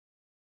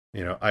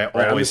 I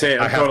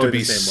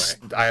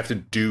have to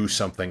do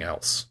something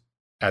else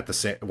at the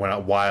same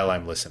while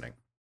I'm listening.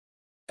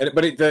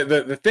 But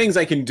the things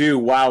I can do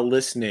while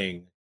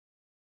listening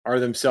are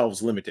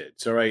themselves limited.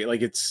 So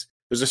there's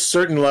a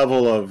certain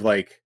level of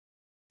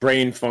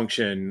brain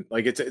function.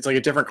 It's like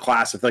a different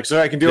class of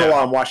so I can do it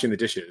while I'm washing the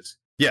dishes.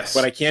 Yes.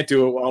 But I can't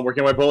do it while I'm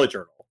working on my bullet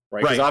journal.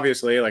 Right. Because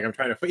obviously I'm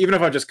trying to, even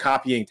if I'm just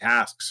copying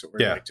tasks or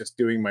just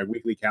doing my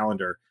weekly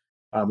calendar,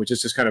 which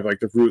is just kind of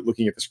the root,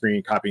 looking at the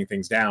screen, copying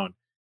things down.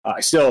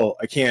 I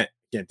can't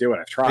do it.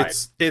 I've tried.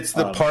 It's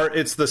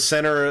the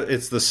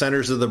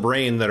centers of the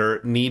brain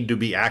that need to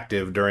be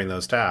active during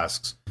those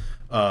tasks,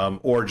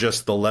 or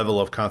just the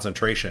level of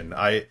concentration.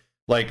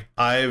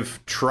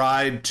 I've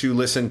tried to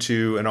listen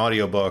to an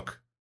audiobook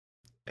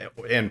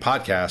and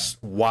podcast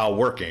while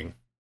working,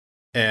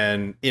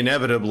 and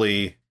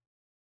inevitably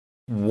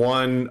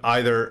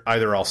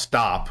either I'll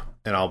stop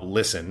and I'll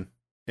listen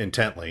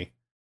intently,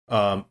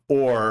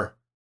 or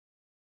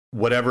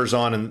whatever's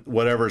on and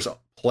whatever's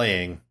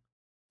playing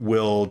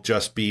will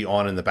just be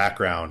on in the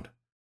background,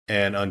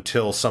 and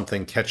until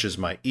something catches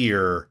my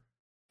ear,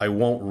 I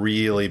won't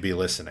really be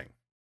listening.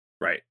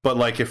 Right.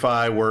 But if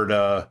I were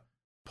to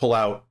pull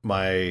out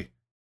the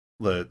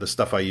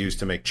stuff I use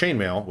to make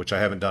chainmail, which I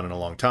haven't done in a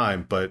long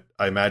time, but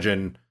I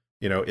imagine,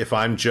 if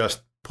I'm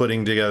just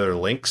putting together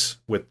links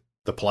with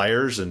the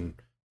pliers and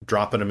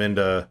dropping them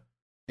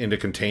into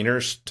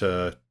containers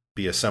to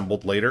be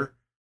assembled later,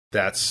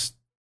 that's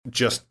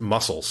just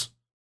muscles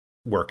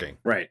working.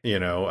 Right.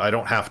 I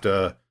don't have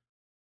to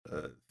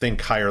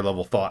think higher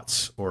level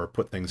thoughts or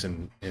put things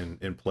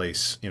in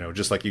place,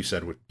 just like you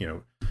said, with,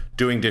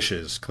 doing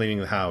dishes, cleaning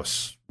the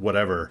house,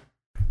 whatever,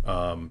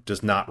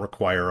 does not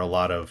require a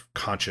lot of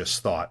conscious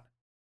thought.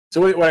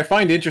 So what I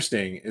find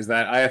interesting is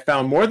that I have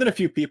found more than a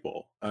few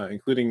people,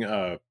 including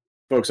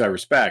folks I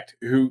respect,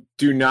 who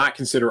do not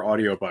consider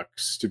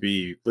audiobooks to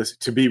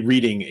be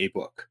reading a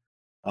book.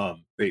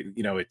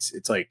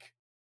 It's like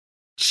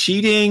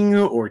cheating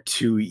or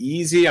too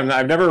easy.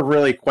 I've never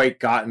really quite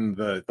gotten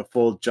the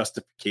full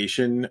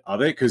justification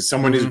of it, because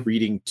someone is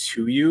reading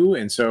to you,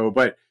 and so.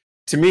 But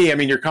to me,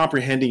 you're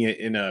comprehending it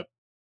in a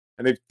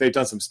and they've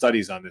done some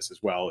studies on this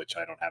as well, which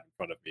I don't have in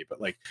front of me, but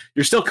like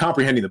you're still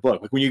comprehending the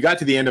book. Like when you got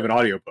to the end of an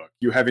audiobook,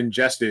 you have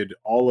ingested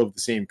all of the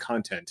same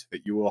content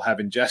that you will have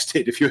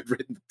ingested if you had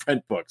written the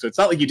print book. So it's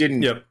not like you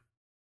didn't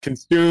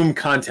consume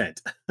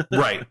content.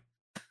 Right.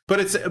 But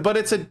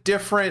it's a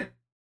different,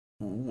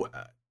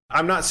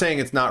 I'm not saying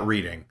it's not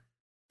reading.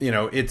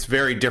 It's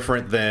very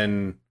different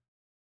than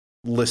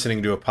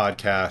listening to a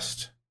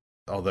podcast,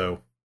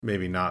 although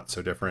maybe not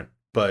so different,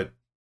 but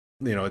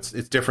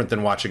it's different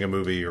than watching a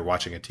movie or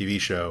watching a TV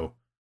show.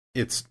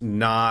 It's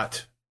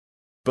not,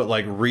 but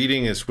like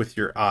reading is with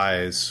your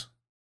eyes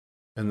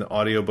and the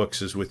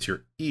audiobooks is with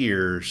your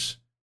ears.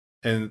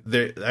 And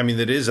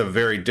it is a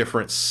very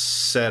different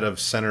set of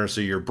centers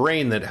of your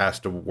brain that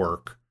has to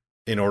work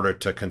in order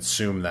to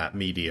consume that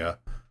media.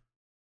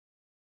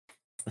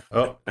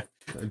 Oh,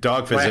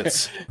 dog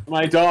visits.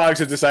 My dogs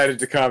have decided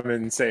to come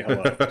and say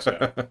hello.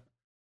 So.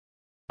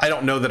 I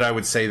don't know that I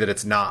would say that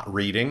it's not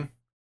reading,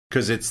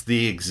 because it's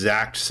the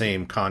exact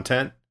same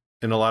content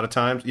in a lot of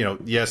times.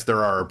 Yes,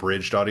 there are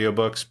abridged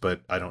audiobooks,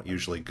 but I don't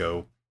usually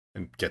go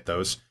and get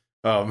those.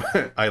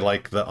 I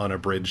like the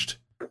unabridged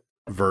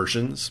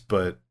versions,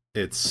 but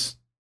it's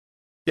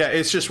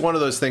just one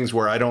of those things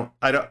where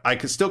I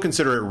can still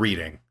consider it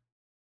reading,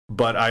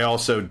 but I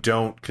also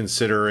don't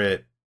consider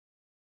it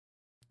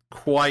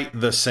quite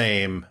the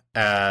same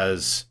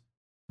as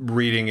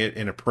reading it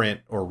in a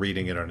print or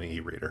reading it on an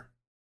e-reader.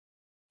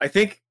 I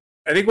think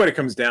what it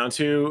comes down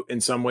to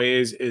in some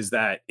ways is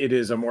that it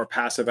is a more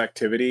passive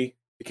activity.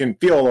 It can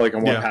feel like a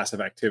more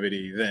passive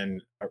activity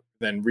than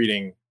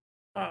reading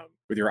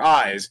with your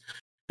eyes,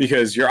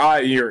 because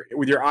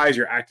with your eyes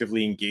you're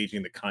actively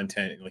engaging the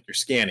content and like you're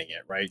scanning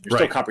it, right? You're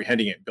still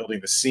comprehending it,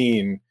 building the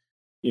scene,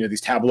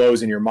 these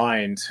tableaus in your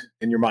mind's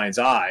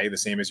eye, the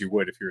same as you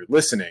would if you're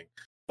listening.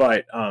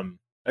 But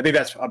I think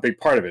that's a big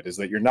part of it, is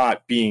that you're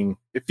not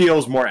it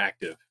feels more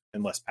active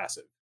and less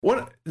passive.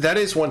 That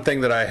is one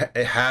thing that I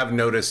have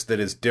noticed that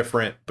is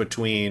different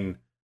between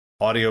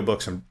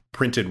audiobooks and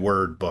printed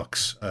word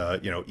books,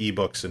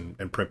 ebooks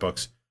and print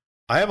books.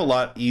 I have a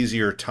lot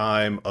easier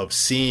time of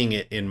seeing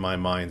it in my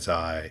mind's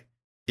eye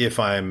if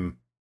I'm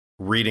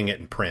reading it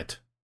in print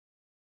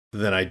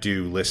than I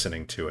do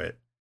listening to it.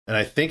 And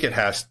I think it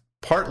has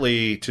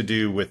partly to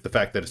do with the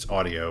fact that it's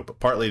audio, but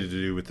partly to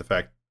do with the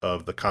fact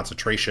of the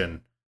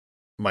concentration.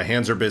 My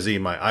hands are busy,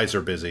 my eyes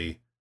are busy,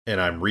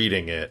 and I'm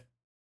reading it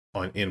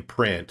in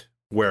print,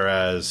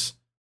 whereas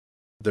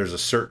there's a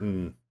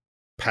certain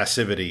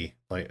passivity,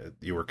 like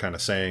you were kind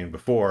of saying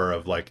before,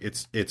 of like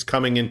it's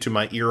coming into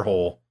my ear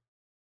hole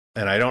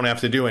and I don't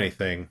have to do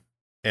anything,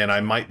 and I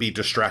might be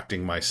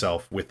distracting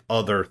myself with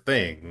other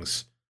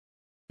things,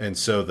 and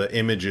so the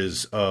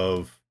images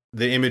of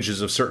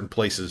certain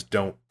places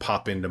don't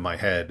pop into my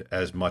head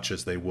as much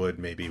as they would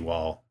maybe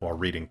while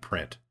reading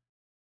print.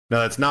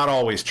 Now that's not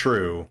always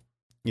true.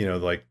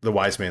 Like the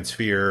Wise Man's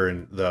Fear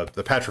and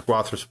the Patrick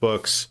Rothfuss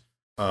books,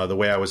 the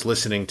way I was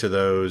listening to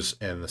those,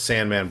 and the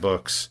Sandman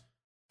books,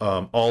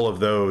 all of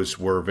those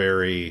were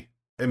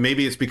and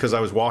maybe it's because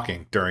I was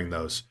walking during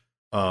those,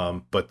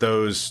 but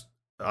those,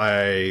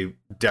 I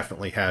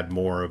definitely had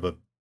more of a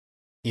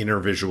inner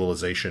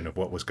visualization of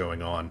what was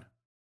going on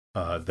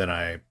than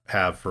I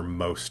have for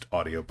most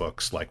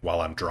audiobooks, like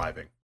while I'm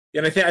driving.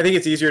 Yeah, and I think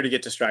it's easier to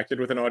get distracted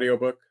with an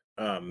audiobook.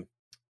 I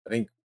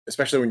think,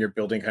 especially when you're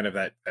building kind of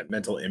that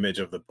mental image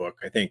of the book,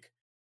 I think,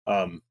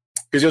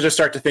 because you'll just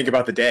start to think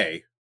about the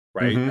day,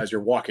 right, as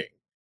you're walking.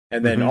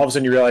 And then all of a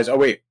sudden you realize, oh,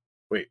 wait,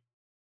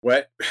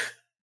 what?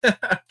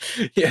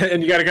 Yeah,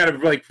 and you got to kind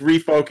of like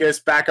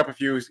refocus, back up a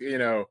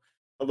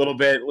little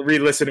bit,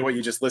 re-listen to what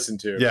you just listened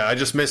to. Yeah, I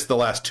just missed the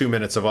last 2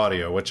 minutes of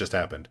audio. What just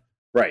happened?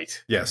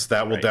 Right. Yes,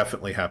 that will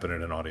definitely happen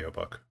in an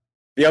audiobook.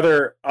 The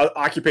other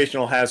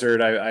occupational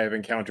hazard I have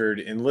encountered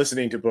in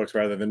listening to books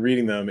rather than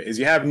reading them is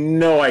you have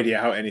no idea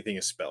how anything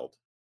is spelled.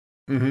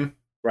 Mm-hmm.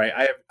 Right.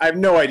 I have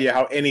no idea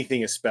how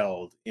anything is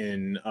spelled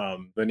in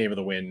The Name of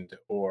the Wind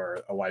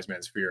or A Wise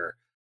Man's Fear,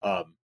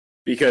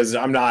 because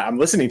I'm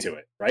listening to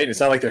it. Right. And it's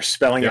not like they're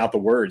spelling out the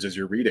words as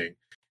you're reading.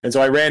 And so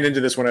I ran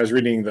into this when I was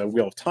reading the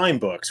Wheel of Time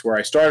books, where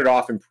I started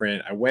off in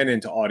print. I went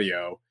into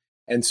audio.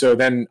 And so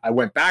then I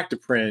went back to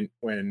print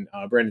when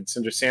Brandon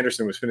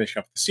Sanderson was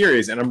finishing up the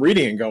series, and I'm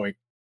reading and going,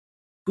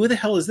 who the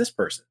hell is this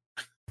person?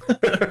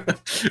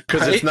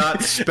 Because it's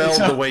not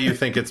spelled the way you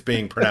think it's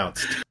being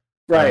pronounced.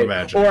 Right.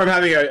 Or I'm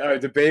having a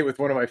debate with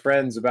one of my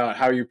friends about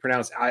how you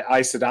pronounce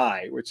Aes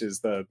Sedai, which is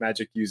the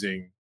magic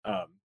using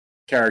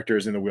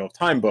characters in the Wheel of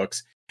Time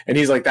books. And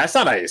he's like, that's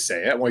not how you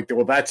say it. I'm like,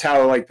 well, that's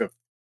how like the,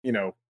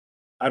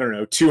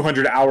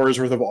 200 hours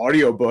worth of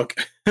audiobook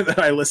that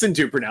I listened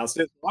to pronounced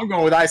it. I'm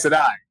going with Aes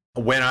Sedai.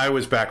 When I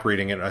was back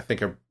reading it, I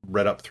think I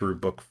read up through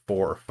book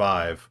 4 or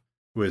 5,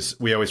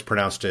 we always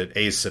pronounced it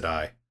Aes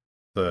Sedai,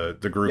 the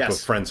group of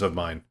friends of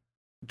mine.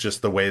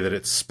 Just the way that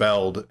it's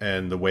spelled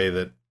and the way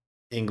that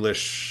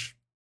English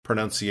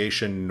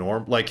pronunciation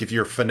like if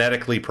you're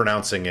phonetically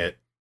pronouncing it,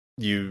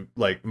 you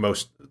like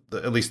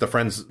at least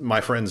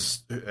my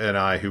friends and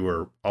I who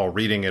were all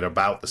reading it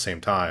about the same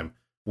time,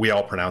 we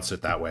all pronounce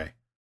it that way.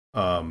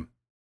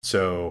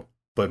 So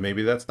but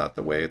maybe that's not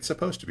the way it's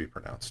supposed to be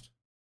pronounced.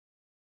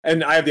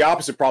 And I have the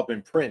opposite problem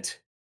in print,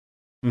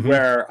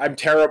 where I'm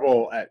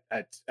terrible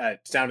at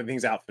sounding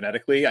things out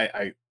phonetically.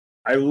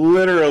 I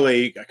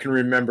literally can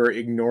remember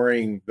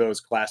ignoring those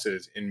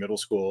classes in middle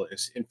school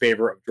in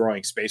favor of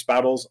drawing space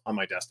battles on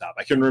my desktop.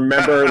 I can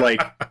remember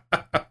like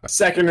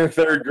second and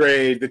third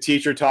grade, the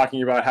teacher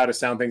talking about how to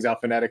sound things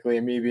out phonetically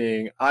and me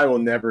being, I will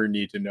never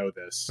need to know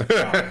this.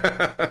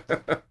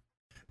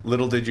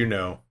 Little did you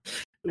know.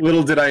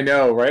 Little did I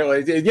know, right?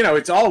 Like, you know,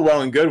 it's all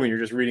well and good when you're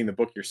just reading the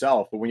book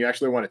yourself, but when you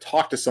actually want to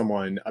talk to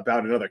someone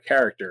about another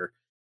character,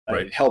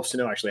 it helps to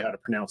know actually how to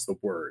pronounce the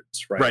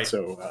words, right?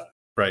 So,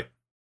 right.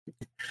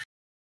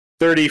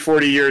 30,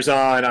 40 years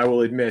on, I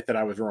will admit that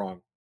I was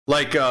wrong.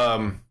 Like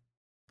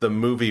the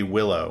movie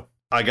Willow.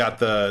 I got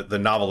the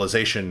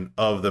novelization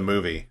of the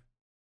movie.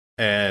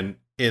 And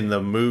in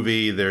the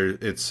movie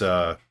it's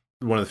one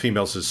of the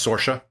females is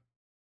Sorsha.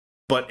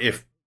 But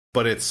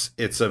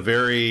it's a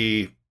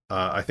very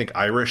I think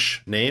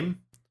Irish name.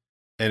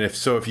 And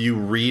if you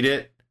read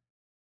it,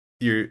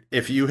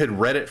 if you had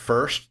read it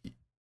first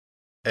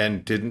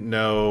and didn't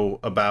know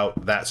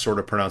about that sort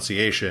of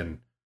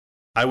pronunciation,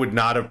 I would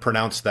not have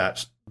pronounced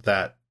that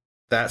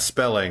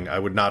spelling. I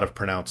would not have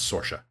pronounced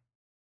Sorsha.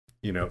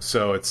 You know,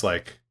 so it's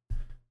like,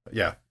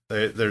 yeah,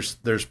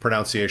 there's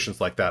pronunciations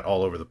like that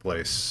all over the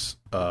place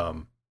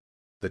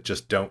that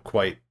just don't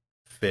quite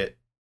fit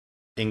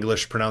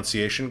English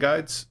pronunciation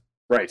guides.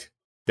 Right.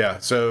 Yeah.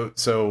 So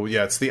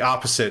yeah, it's the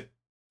opposite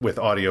with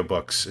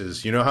audiobooks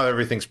is you know how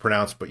everything's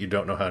pronounced, but you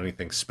don't know how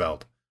anything's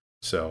spelled.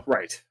 So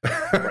right.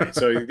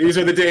 So these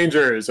are the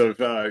dangers of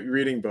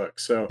reading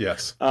books. So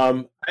yes. I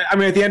mean,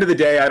 at the end of the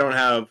day,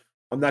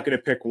 I'm not going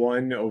to pick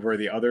one over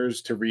the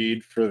others to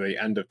read for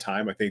the end of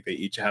time. I think they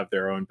each have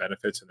their own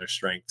benefits and their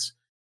strengths.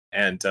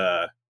 And,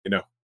 you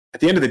know, at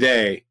the end of the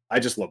day, I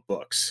just love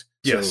books.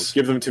 Yes. So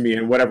give them to me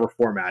in whatever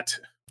format.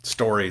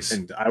 Stories.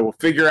 And I will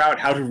figure out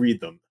how to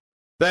read them.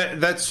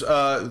 That's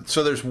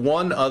so there's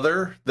one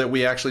other that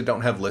we actually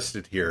don't have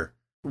listed here.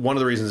 One of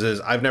the reasons is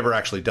I've never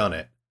actually done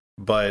it,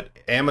 but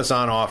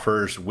Amazon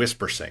offers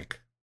WhisperSync,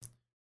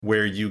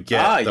 where you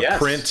get the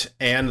print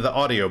and the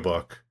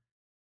audiobook,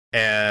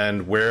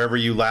 and wherever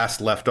you last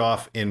left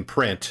off in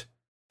print,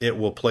 it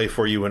will play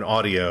for you in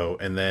audio,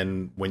 and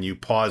then when you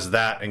pause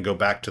that and go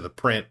back to the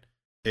print,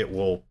 it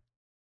will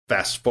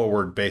fast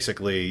forward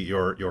basically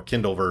your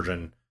Kindle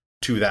version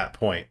to that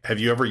point. Have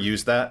you ever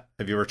used that?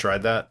 Have you ever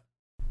tried that?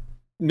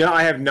 No,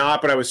 I have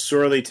not, but I was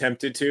sorely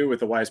tempted to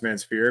with The Wise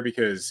Man's Fear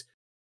because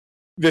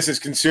this is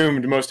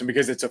consumed most of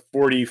because it's a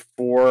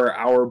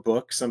 44-hour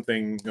book,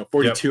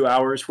 42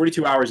 hours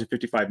and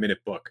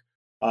 55-minute book.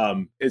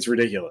 It's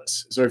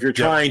ridiculous. So if you're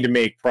trying to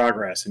make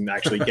progress and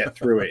actually get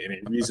through it in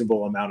a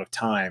reasonable amount of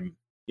time,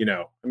 you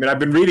know, I mean, I've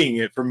been reading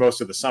it for most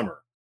of the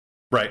summer,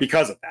 right?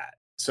 Because of that.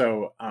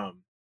 So I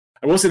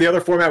will say the other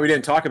format we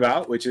didn't talk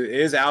about, which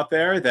is out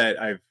there that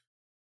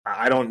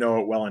I don't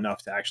know it well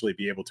enough to actually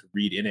be able to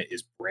read in it,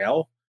 is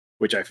Braille,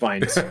 which I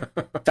find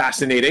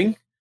fascinating.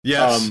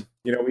 Yes.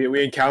 You know,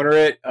 we encounter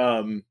it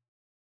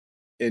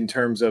in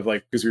terms of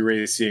like, because we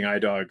raise seeing eye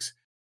dogs,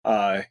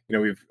 you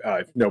know, we've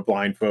know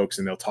blind folks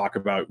and they'll talk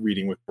about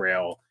reading with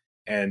Braille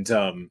and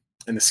the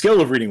skill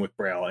of reading with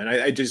Braille. And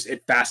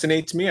it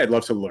fascinates me. I'd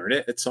love to learn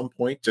it at some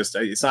point.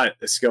 It's not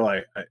a skill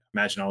I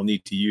imagine I'll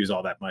need to use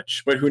all that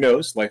much, but who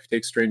knows? Life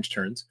takes strange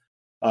turns.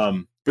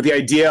 But the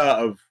idea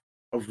of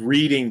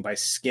reading by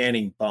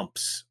scanning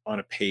bumps on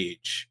a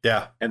page.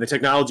 Yeah. And the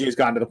technology has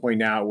gotten to the point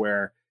now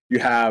where you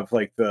have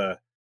like the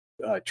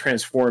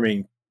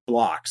transforming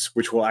blocks,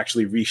 which will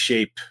actually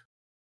reshape.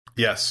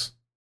 Yes.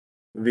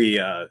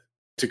 To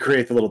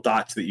create the little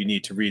dots that you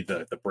need to read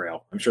the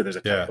Braille. I'm sure there's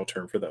a technical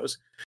term for those.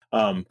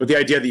 But the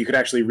idea that you could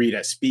actually read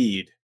at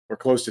speed or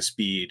close to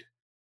speed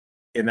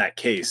in that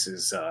case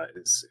is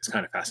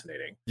kind of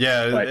fascinating.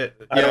 Yeah.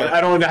 I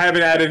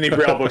haven't added any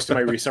Braille books to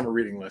my summer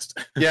reading list.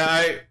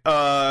 Yeah.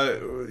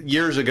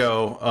 Years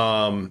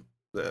ago,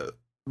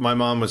 my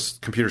mom was a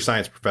computer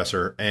science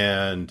professor.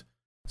 And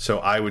so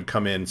I would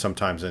come in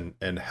sometimes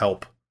and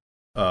help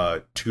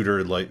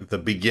tutor like the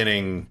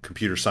beginning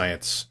computer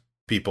science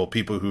people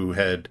who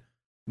had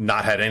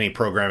not had any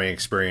programming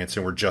experience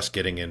and were just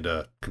getting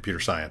into computer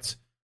science.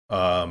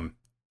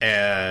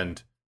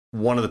 And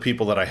one of the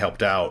people that I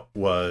helped out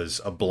was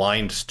a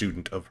blind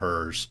student of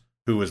hers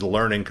who was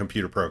learning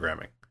computer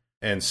programming.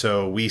 And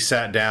so we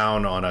sat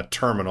down on a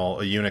terminal,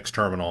 a Unix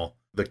terminal.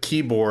 The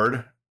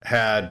keyboard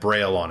had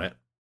Braille on it.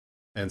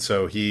 And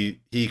so he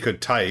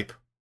could type.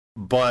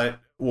 But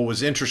what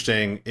was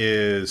interesting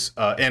is,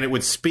 and it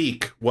would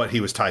speak what he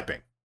was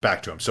typing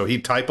back to him. So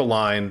he'd type a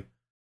line,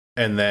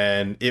 and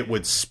then it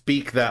would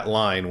speak that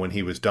line when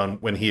he was done,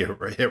 when he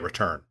hit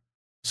return.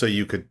 So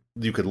you could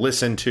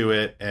listen to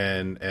it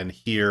and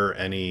hear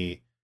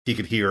any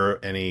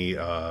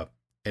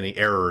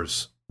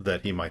errors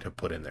that he might have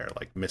put in there,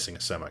 like missing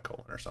a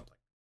semicolon or something,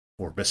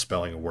 or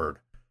misspelling a word.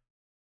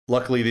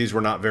 Luckily, these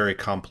were not very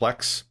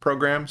complex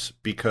programs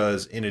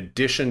because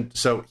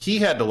so he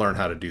had to learn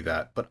how to do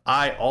that, but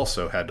I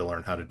also had to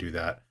learn how to do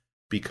that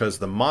because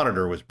the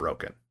monitor was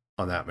broken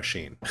on that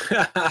machine.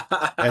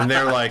 And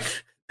they're like,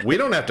 we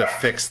don't have to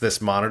fix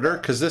this monitor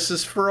because this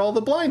is for all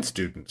the blind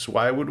students.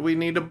 Why would we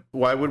need a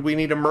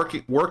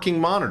working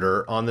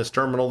monitor on this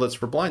terminal that's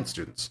for blind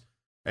students?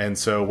 And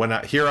so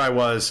here I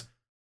was,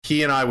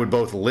 he and I would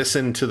both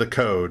listen to the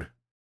code,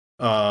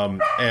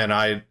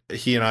 and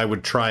he and I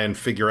would try and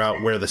figure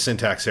out where the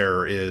syntax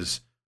error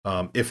is,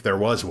 if there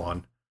was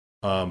one,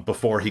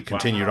 before he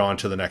continued on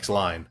to the next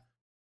line.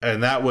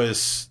 And that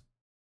was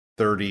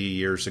 30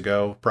 years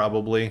ago,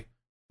 probably.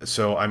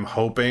 So I'm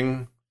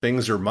hoping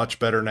things are much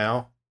better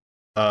now,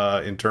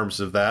 in terms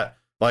of that.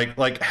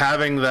 Like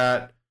having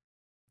that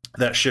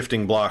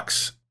shifting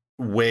blocks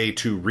way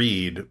to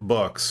read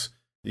books,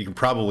 you can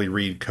probably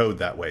read code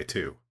that way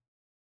too.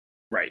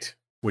 Right.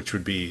 Which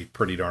would be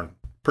pretty darn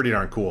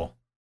cool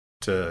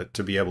to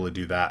be able to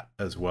do that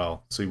as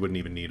well. So you wouldn't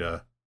even need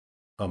a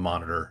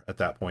monitor at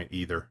that point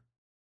either.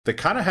 They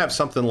kind of have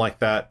something like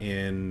that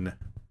in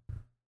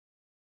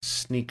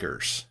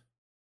Sneakers.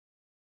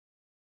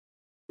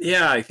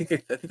 Yeah, I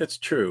think that's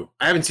true.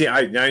 I haven't seen.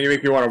 Now you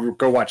make me want to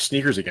go watch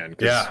Sneakers again.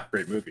 Yeah, it's a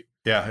great movie.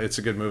 Yeah, it's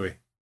a good movie.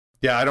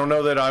 Yeah, I don't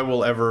know that I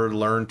will ever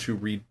learn to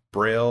read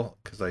Braille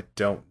because I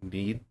don't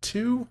need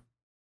to,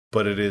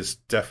 but it is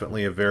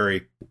definitely a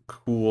very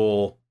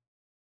cool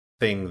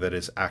thing that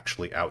is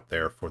actually out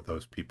there for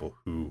those people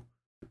who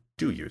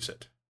do use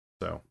it.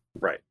 So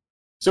right.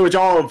 So which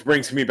all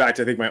brings me back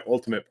to, I think, my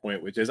ultimate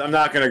point, which is I'm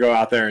not going to go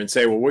out there and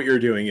say, well, what you're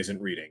doing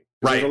isn't reading.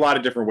 Right. There's a lot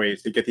of different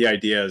ways to get the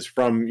ideas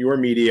from your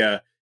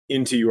media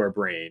into your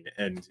brain.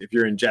 And if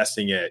you're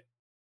ingesting it,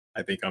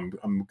 I think I'm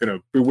going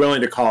to be willing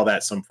to call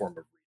that some form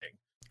of reading.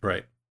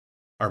 Right.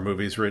 Are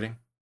movies reading?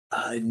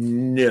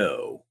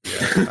 No.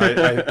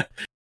 Yeah.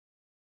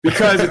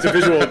 because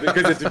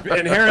it's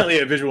inherently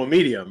a visual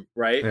medium,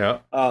 right? Yeah.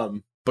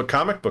 But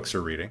comic books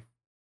are reading.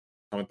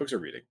 Comic books are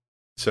reading.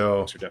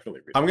 So are definitely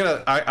reading. I'm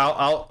gonna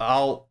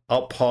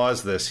I'll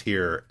pause this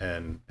here,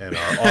 and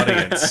our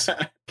audience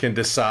can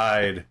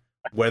decide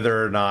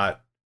whether or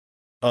not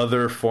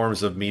other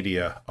forms of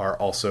media are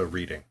also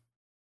reading.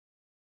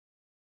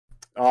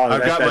 Oh,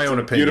 I've got my own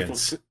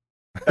opinions.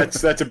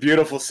 That's a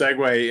beautiful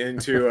segue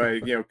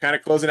into kind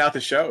of closing out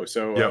the show.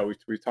 So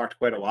we've talked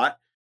quite a lot.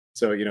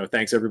 So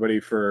thanks everybody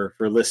for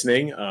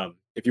listening.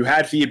 If you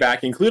had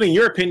feedback, including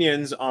your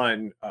opinions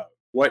on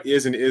what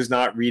is and is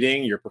not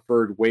reading, your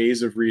preferred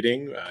ways of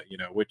reading,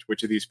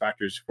 which of these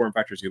form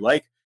factors you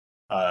like,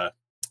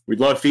 we'd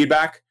love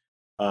feedback.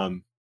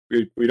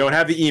 We don't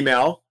have the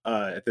email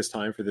at this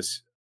time for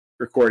this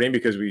recording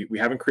because we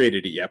haven't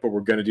created it yet, but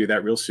we're going to do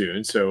that real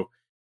soon. So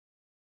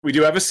we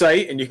do have a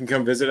site, and you can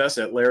come visit us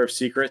at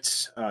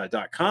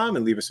lairofsecrets.com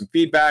and leave us some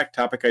feedback,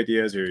 topic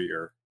ideas, or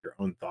your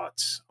own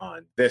thoughts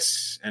on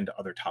this and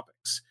other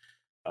topics.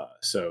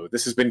 So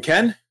this has been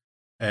Ken.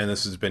 And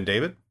this has been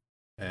David.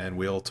 And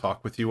we'll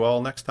talk with you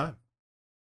all next time.